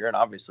beginning of the year. And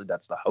obviously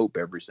that's the hope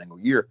every single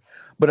year.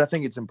 But I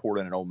think it's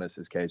important in Ole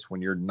Miss's case,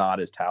 when you're not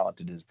as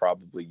talented as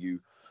probably you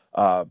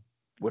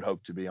would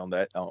hope to be on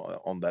that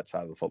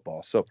side of the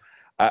football. So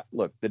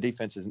look, the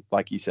defense is,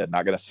 like you said,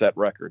 not going to set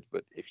records,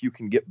 but if you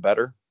can get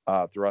better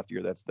throughout the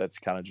year, that's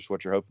kind of just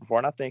what you're hoping for.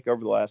 And I think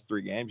over the last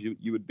 3 games,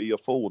 you would be a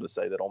fool to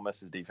say that Ole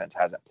Miss's defense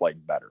hasn't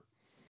played better.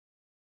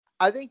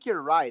 I think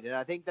you're right, and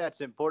I think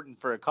that's important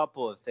for a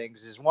couple of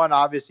things. Is one,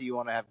 obviously you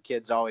want to have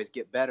kids always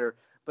get better,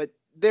 but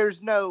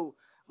there's no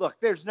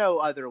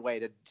other way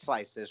to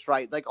slice this,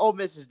 right? Like, Ole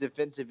Miss's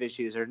defensive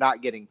issues are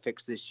not getting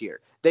fixed this year.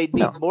 They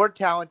need more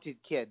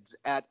talented kids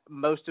at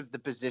most of the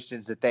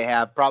positions that they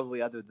have,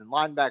 probably other than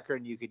linebacker,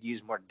 and you could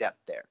use more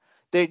depth there.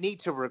 They need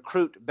to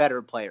recruit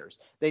better players.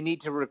 They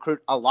need to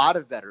recruit a lot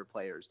of better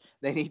players.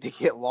 They need to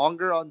get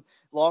longer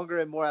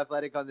and more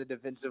athletic on the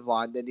defensive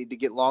line. They need to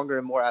get longer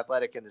and more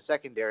athletic in the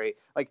secondary.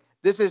 Like,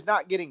 this is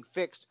not getting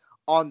fixed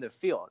on the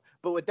field.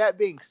 But with that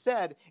being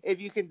said, if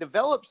you can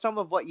develop some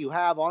of what you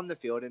have on the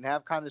field and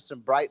have kind of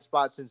some bright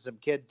spots and some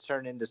kids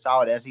turn into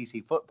solid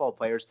SEC football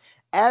players,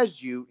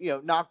 as you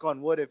knock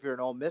on wood, if you're an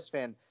Ole Miss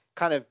fan,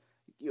 kind of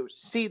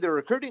see the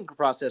recruiting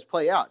process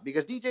play out,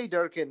 because DJ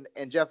Durkin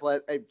and Jeff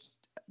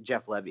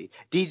Levy,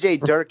 DJ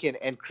Durkin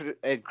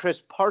and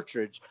Chris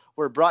Partridge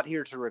were brought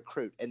here to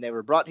recruit, and they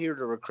were brought here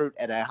to recruit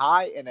at a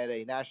high and at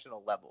a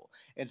national level.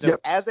 And so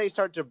as they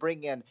start to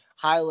bring in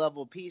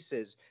high-level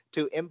pieces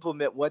to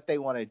implement what they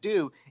want to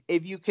do,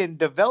 if you can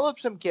develop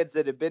some kids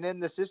that have been in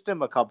the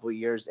system a couple of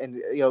years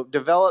and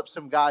develop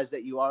some guys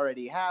that you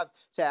already have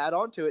to add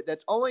on to it,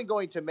 that's only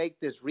going to make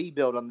this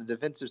rebuild on the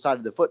defensive side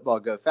of the football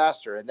go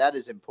faster, and that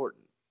is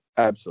important.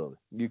 Absolutely.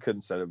 You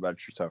couldn't say it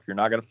about yourself. You're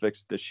not going to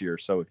fix it this year.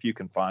 So if you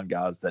can find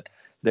guys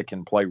that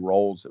can play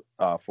roles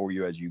for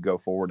you as you go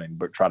forward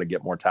and try to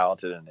get more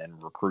talented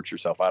and recruit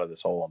yourself out of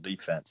this hole on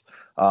defense,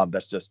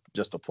 that's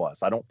just a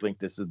plus. I don't think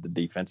this is the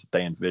defense that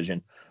they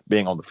envision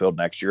being on the field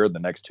next year or the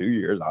next 2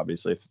 years.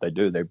 Obviously, if they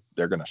do,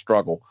 they're going to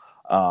struggle.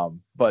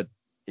 But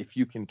if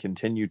you can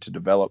continue to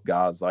develop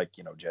guys like,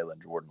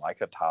 Jalen Jordan,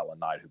 like a Tyler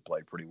Knight, who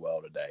played pretty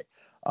well today,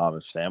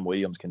 if Sam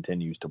Williams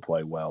continues to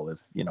play well,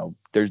 if,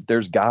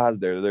 there's guys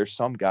there, there's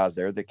some guys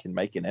there that can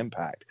make an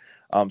impact.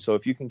 So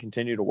if you can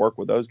continue to work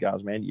with those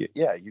guys, man,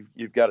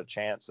 you've got a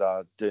chance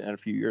in a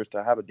few years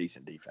to have a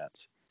decent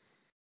defense.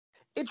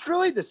 It's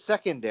really the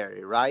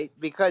secondary, right?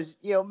 Because,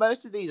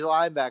 most of these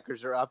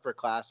linebackers are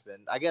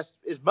upperclassmen. I guess,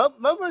 is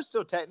Momo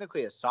still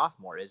technically a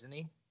sophomore, isn't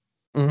he?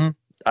 Mm-hmm.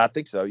 I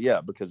think so,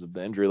 yeah, because of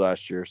the injury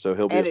last year. So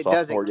he'll be a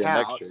sophomore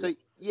again next year. So,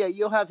 yeah,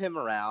 you'll have him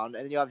around,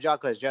 and you'll have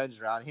Jacquez Jones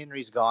around.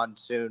 Henry's gone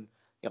soon,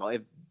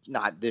 if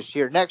not this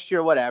year, next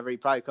year, whatever. He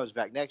probably comes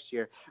back next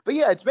year. But,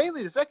 yeah, it's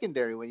mainly the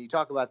secondary when you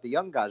talk about the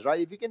young guys,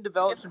 right? If you can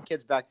develop some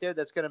kids back there,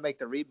 that's going to make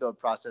the rebuild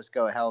process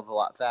go a hell of a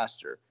lot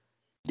faster.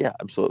 Yeah,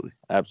 absolutely.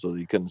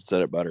 Absolutely. You couldn't have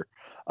said it better.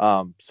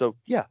 So,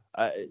 yeah,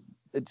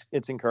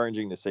 it's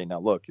encouraging to see. Now,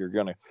 look, you're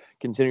going to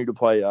continue to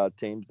play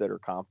teams that are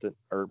competent,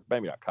 or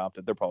maybe not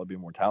competent. They'll probably be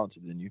more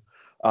talented than you,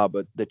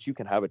 but that you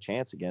can have a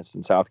chance against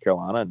in South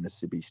Carolina and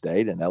Mississippi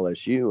State and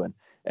LSU.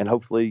 And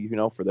hopefully,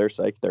 for their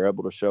sake, they're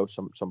able to show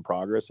some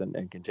progress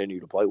and continue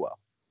to play well.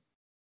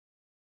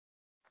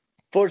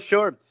 For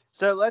sure.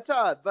 So let's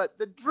but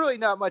there's really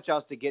not much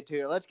else to get to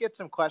here. Let's get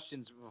some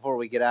questions before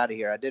we get out of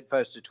here. I did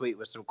post a tweet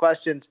with some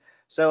questions.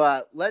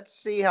 So let's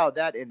see how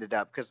that ended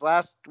up, because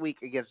last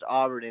week against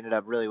Auburn ended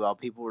up really well.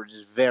 People were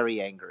just very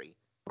angry.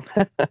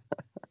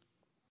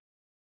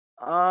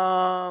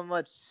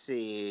 Let's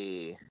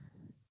see.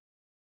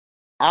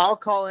 I'll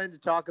call in to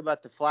talk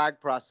about the flag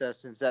process,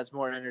 since that's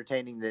more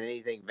entertaining than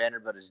anything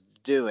Vanderbilt is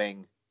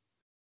doing.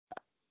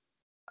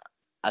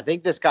 I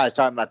think this guy's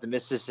talking about the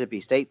Mississippi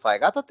State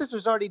flag. I thought this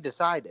was already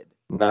decided.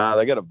 Nah,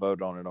 they got to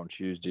vote on it on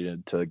Tuesday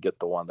to get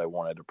the one they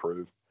wanted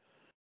approved.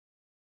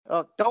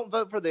 Oh, don't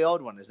vote for the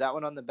old one. Is that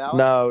one on the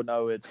ballot?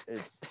 No,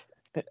 it's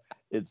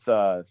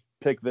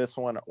pick this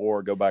one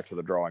or go back to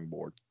the drawing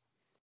board.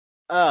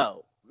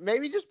 Oh,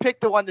 maybe just pick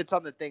the one that's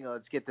on the thing.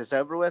 Let's get this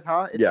over with,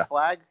 huh? It's a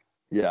flag?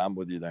 Yeah, I'm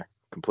with you there.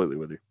 Completely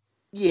with you.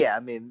 Yeah, I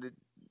mean,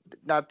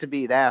 not to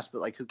be an ass, but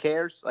like, who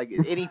cares? Like,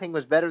 anything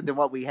was better than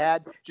what we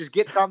had. Just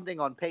get something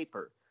on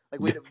paper.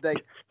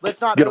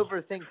 Let's not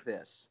overthink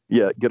this.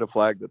 Yeah, get a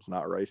flag that's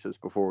not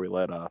racist before we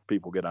let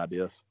people get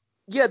ideas.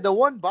 Yeah, the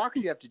one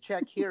box you have to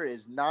check here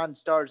is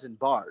non-stars and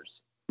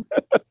bars.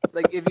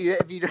 Like, if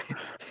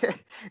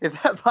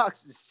that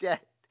box is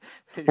checked,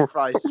 then you're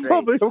probably straight.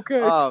 Probably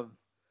okay.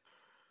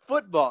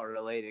 Football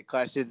related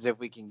questions, if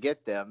we can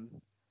get them.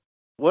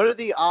 What are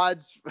the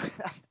odds?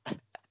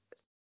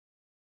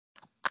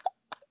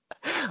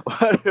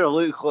 What are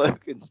Luke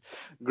Logan's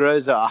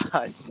Groza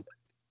odds?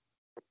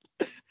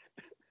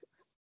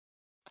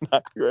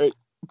 Not great.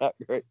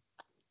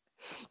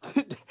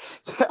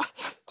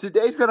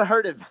 Today's gonna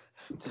hurt him.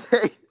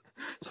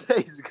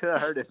 Today's gonna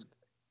hurt him.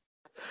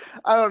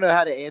 I don't know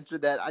how to answer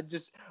that.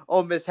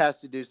 Ole Miss has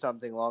to do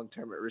something long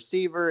term at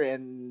receiver,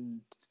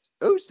 and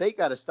State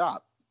got to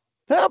stop.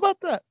 How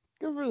about that?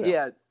 Good for that.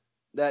 Yeah,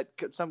 that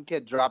some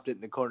kid dropped it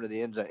in the corner of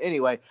the end zone.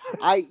 Anyway,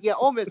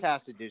 Ole Miss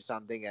has to do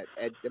something.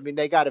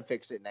 They got to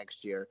fix it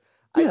next year.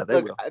 Yeah,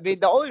 they will. I mean,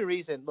 the only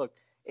reason,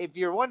 if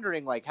you're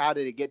wondering, like, how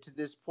did it get to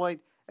this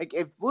point? Like,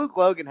 if Luke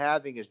Logan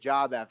having his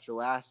job after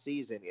last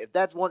season, if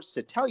that wants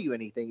to tell you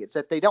anything, it's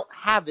that they don't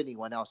have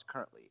anyone else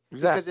currently.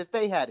 Exactly. Because if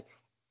they had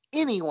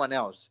anyone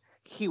else,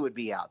 he would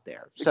be out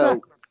there.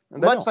 Exactly. So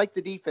much like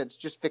the defense,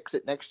 just fix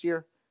it next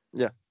year.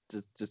 Yeah,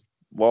 just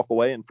walk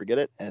away and forget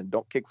it, and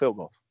don't kick field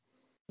goals.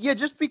 Yeah,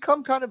 just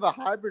become kind of a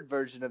hybrid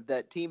version of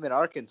that team in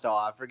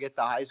Arkansas. I forget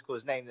the high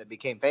school's name that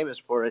became famous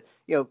for it.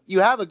 You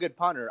have a good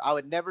punter. I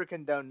would never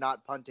condone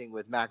not punting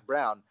with Mac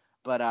Brown.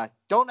 But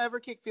don't ever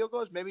kick field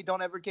goals. Maybe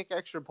don't ever kick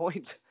extra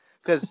points.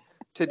 Because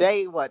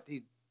today,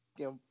 he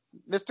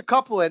missed a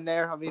couple in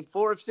there. I mean,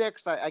 4 of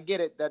 6. I get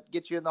it. That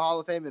gets you in the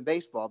Hall of Fame in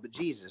baseball. But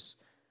Jesus.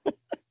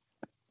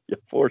 Yeah,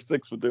 4 or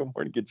 6 would do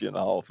more to get you in the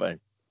Hall of Fame.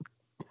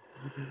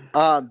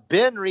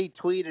 Ben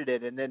retweeted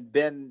it, and then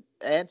Ben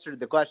answered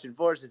the question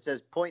for us. It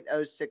says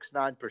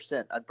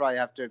 0.069%. I'd probably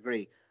have to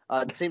agree.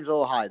 It seems a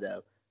little high,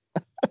 though.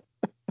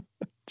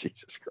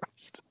 Jesus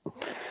Christ.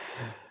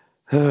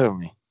 Oh,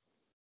 me.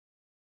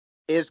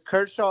 Is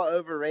Kershaw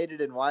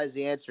overrated, and why is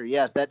the answer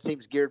yes? That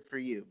seems geared for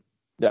you.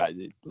 Yeah,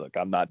 look,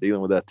 I'm not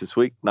dealing with that this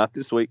week. Not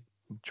this week.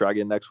 Try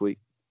again next week.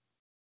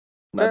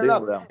 Fair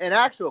enough. An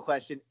actual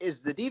question,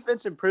 is the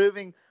defense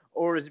improving,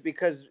 or is it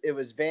because it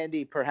was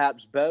Vandy,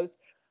 perhaps both?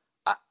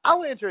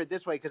 I'll answer it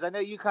this way, because I know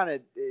you kind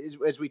of,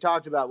 as we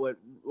talked about what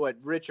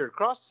Richard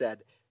Cross said,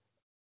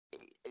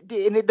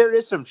 and there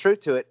is some truth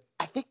to it.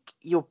 I think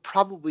you'll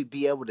probably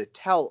be able to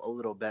tell a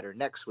little better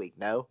next week,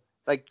 no?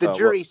 Like, the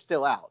jury's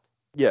still out.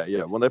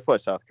 Yeah. When they play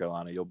South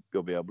Carolina,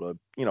 you'll be able to,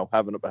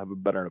 have a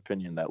better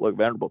opinion that, look,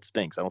 Vanderbilt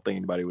stinks. I don't think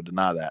anybody would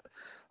deny that.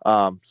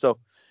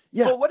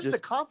 Yeah. Well, what does the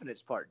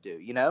confidence part do?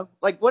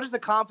 Like, what does the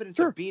confidence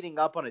of beating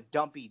up on a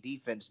dumpy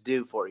defense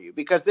do for you?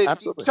 Because you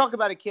talk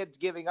about a kid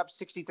giving up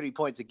 63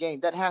 points a game,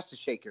 that has to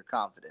shake your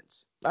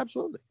confidence.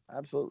 Absolutely.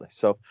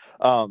 So,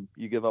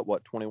 you give up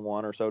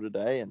 21 or so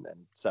today, and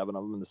 7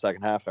 of them in the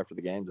second half after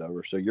the game's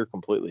over. So you're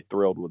completely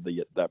thrilled with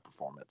that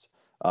performance.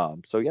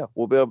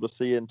 We'll be able to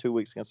see you in 2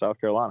 weeks against South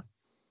Carolina.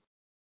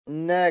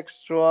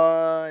 Next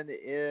one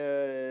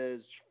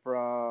is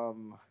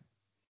from,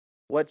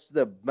 what's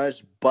the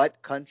most butt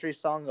country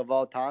song of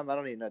all time? I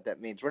don't even know what that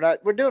means.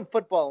 We're doing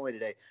football only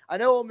today. I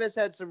know Ole Miss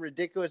had some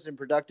ridiculous and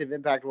productive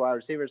impact wide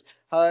receivers.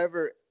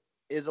 However,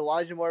 is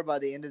Elijah Moore by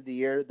the end of the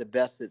year the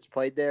best that's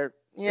played there?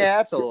 Yeah,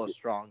 that's a little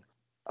strong.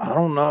 I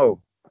don't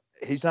know.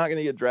 He's not going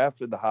to get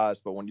drafted the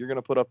highest, but when you're going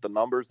to put up the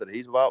numbers that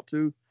he's about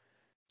to,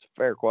 it's a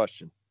fair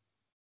question.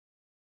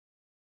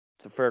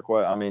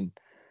 I mean,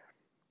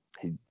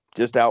 he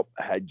just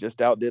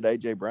outdid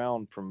A.J.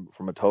 Brown from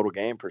a total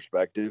game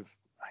perspective.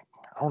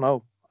 I don't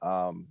know.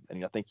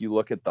 And I think you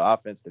look at the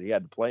offense that he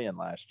had to play in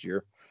last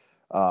year.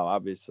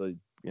 Obviously,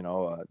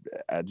 I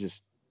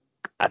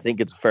think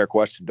it's a fair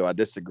question. Do I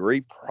disagree?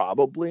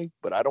 Probably,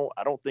 but I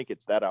don't think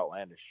it's that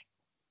outlandish.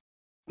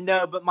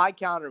 No, but my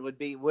counter would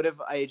be: what if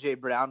A.J.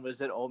 Brown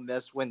was at Ole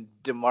Miss when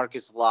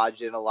DeMarcus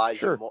Lodge and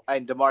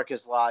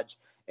DeMarcus Lodge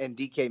and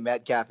DK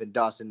Metcalf and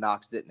Dawson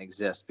Knox didn't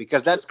exist?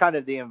 Because that's kind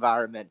of the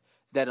environment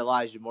that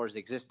Elijah Moore is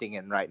existing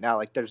in right now.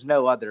 Like, there's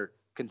no other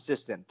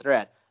consistent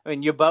threat. I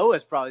mean, Yeboah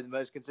is probably the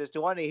most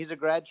consistent one. He's a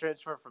grad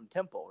transfer from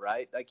Temple,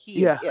 right? Like,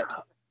 he is it.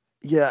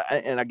 Yeah,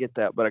 and I get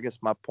that, but I guess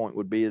my point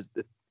would be is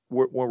that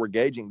when we're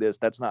gauging this,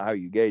 that's not how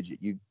you gauge it.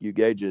 You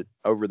gauge it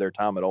over their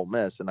time at Ole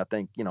Miss, and I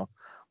think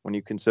when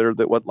you consider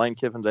that what Lane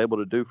Kiffin's able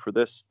to do for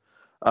this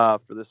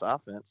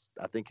offense,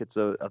 I think it's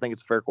a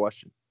fair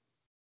question.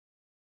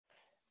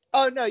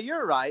 Oh no,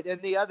 you're right,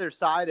 and the other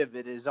side of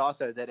it is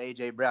also that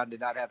A.J. Brown did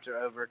not have to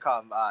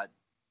overcome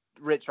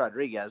Rich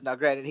Rodriguez. Now,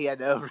 granted, he had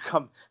to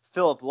overcome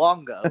Philip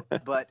Longo,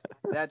 but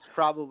that's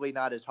probably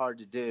not as hard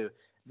to do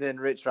than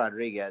Rich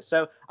Rodriguez.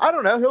 So I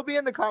don't know. He'll be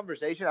in the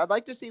conversation. I'd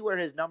like to see where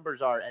his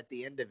numbers are at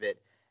the end of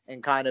it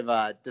and kind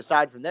of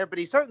decide from there. But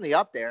he's certainly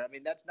up there. I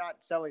mean, that's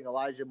not selling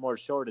Elijah Moore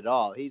short at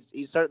all.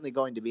 He's certainly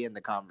going to be in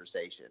the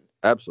conversation.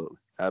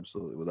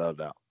 Absolutely, without a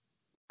doubt.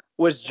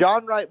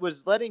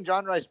 Was letting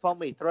John Rice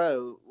Plumlee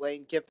throw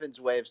Lane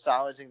Kiffin's way of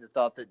silencing the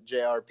thought that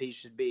JRP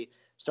should be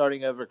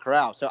starting over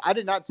Corral? So I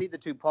did not see the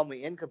two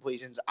Plumlee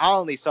incompletions. I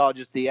only saw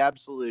just the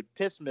absolute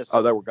piss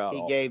missile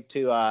he gave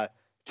to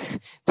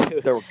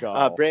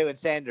Braylon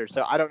Sanders.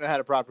 So I don't know how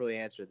to properly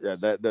answer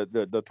this. Yeah,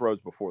 the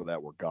throws before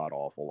that were god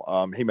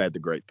awful. He made the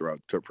great throw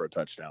for a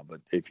touchdown,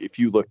 but if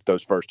you looked at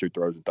those first two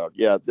throws and thought,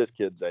 yeah, this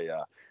kid's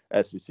a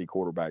SEC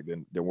quarterback,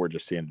 then we're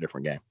just seeing a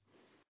different game.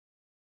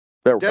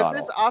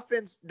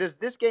 Does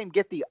this game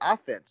get the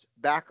offense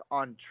back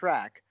on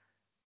track?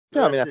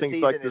 Yeah, I mean, I think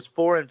the season is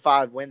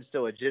 4-5 wins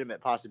still a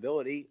legitimate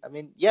possibility. I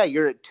mean, yeah,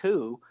 you're at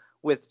 2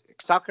 with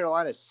South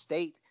Carolina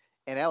State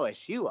and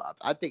LSU up.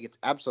 I think it's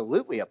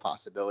absolutely a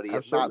possibility,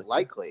 if not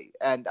likely.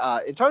 And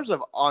in terms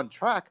of on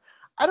track,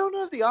 I don't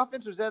know if the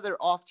offense was ever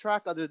off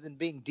track other than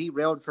being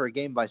derailed for a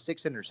game by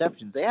 6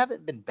 interceptions. They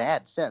haven't been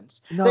bad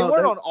since. No, they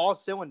weren't on all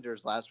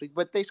cylinders last week,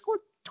 but they scored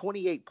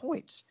 28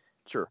 points.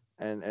 Sure,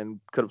 and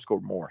could have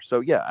scored more. So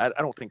yeah,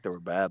 I don't think they were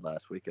bad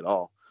last week at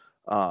all.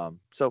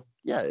 So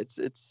yeah,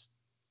 it's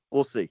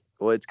we'll see.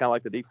 Well, it's kind of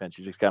like the defense.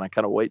 You just kind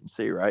of wait and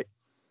see, right?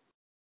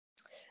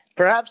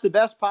 Perhaps the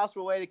best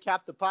possible way to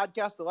cap the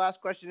podcast. The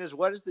last question is: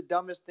 what is the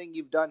dumbest thing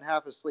you've done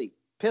half asleep?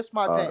 Pissed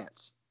my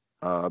pants.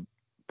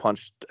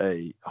 Punched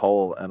a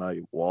hole in a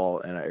wall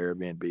in an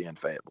Airbnb in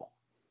Fayetteville.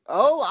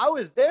 Oh, I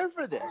was there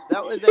for this.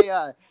 That was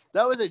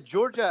a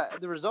Georgia,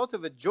 the result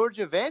of a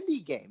Georgia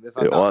Vandy game, if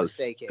I'm not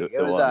mistaken.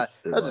 It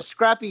was a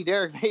scrappy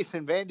Derek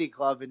Mason Vandy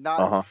club and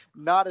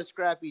not a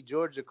scrappy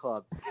Georgia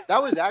club.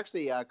 That was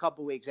actually a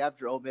couple weeks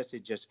after Ole Miss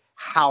had just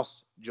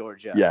housed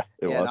Georgia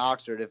in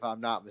Oxford, if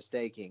I'm not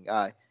mistaken.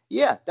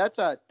 Yeah,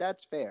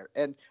 that's fair.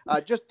 And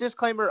just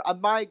disclaimer,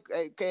 my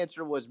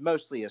answer was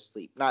mostly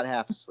asleep, not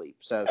half asleep.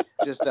 So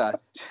just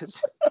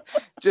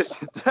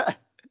just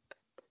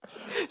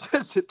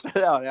to throw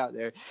that out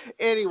there.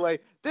 Anyway,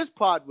 this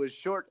pod was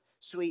short,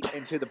 sweet,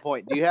 and to the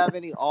point. Do you have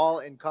any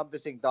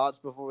all-encompassing thoughts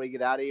before we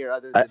get out of here?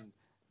 Other than,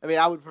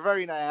 I would prefer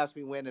you not ask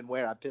me when and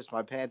where I pissed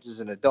my pants as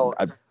an adult.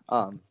 I don't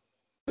want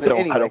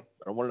to know.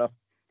 I don't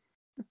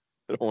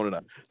want to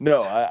know.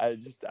 No, I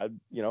if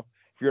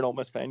you're an Ole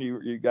Miss fan,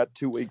 you got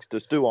 2 weeks to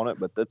stew on it,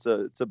 but it's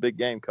a big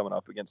game coming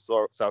up against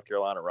South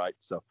Carolina, right?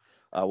 So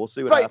we'll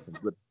see what happens.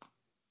 But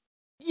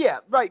yeah,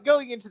 right.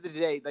 Going into the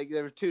day,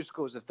 there were two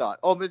schools of thought.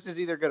 Ole Miss is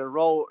either going to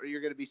roll or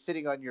you're going to be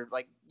sitting on your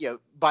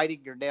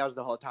biting your nails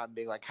the whole time,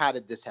 being like, "How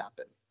did this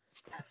happen?"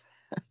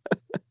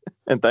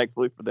 And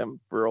thankfully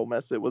for Ole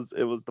Miss, it was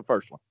the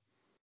first one.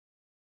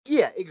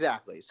 Yeah,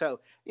 exactly. So,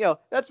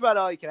 that's about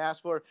all you can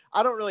ask for.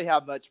 I don't really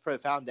have much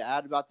profound to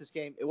add about this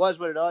game. It was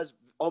what it was.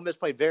 Ole Miss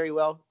played very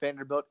well.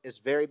 Vanderbilt is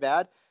very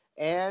bad.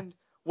 And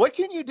what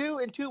can you do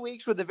in 2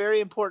 weeks with a very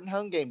important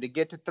home game to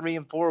get to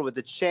 3-4 with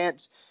a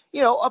chance?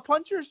 A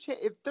puncher's chance.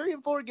 If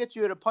 3-4 gets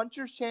you at a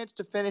puncher's chance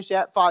to finish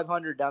at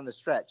 500 down the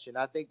stretch. And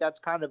I think that's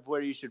kind of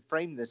where you should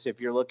frame this if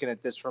you're looking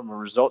at this from a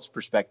results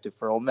perspective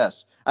for Ole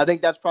Miss. I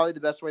think that's probably the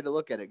best way to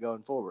look at it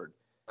going forward.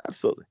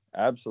 Absolutely.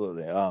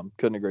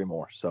 Couldn't agree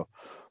more. So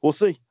we'll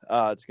see.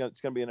 It's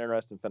gonna be an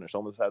interesting finish.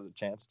 Ole Miss has a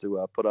chance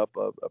to put up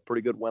a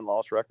pretty good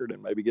win-loss record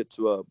and maybe get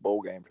to a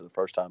bowl game for the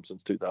first time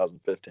since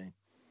 2015.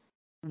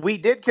 We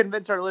did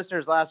convince our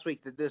listeners last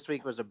week that this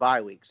week was a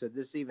bye week. So did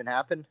this even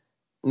happen?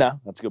 No,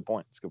 that's a good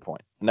point.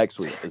 Next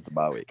week is the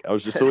bye week. I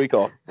was just a week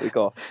off.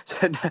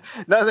 So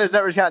none of those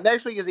numbers count.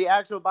 Next week is the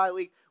actual bye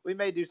week. We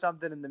may do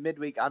something in the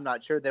midweek. I'm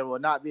not sure. There will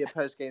not be a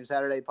post-game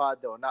Saturday pod.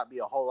 There will not be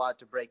a whole lot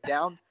to break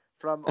down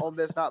from Ole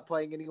Miss not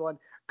playing anyone.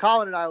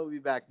 Colin and I will be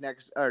back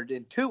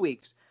in 2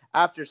 weeks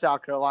after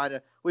South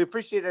Carolina. We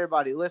appreciate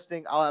everybody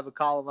listening. I'll have a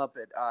column up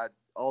at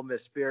Ole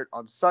Miss Spirit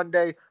on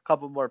Sunday. A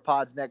couple more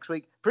pods next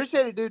week.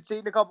 Appreciate it, dude. See you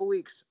in a couple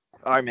weeks.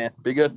 All right, man. Be good.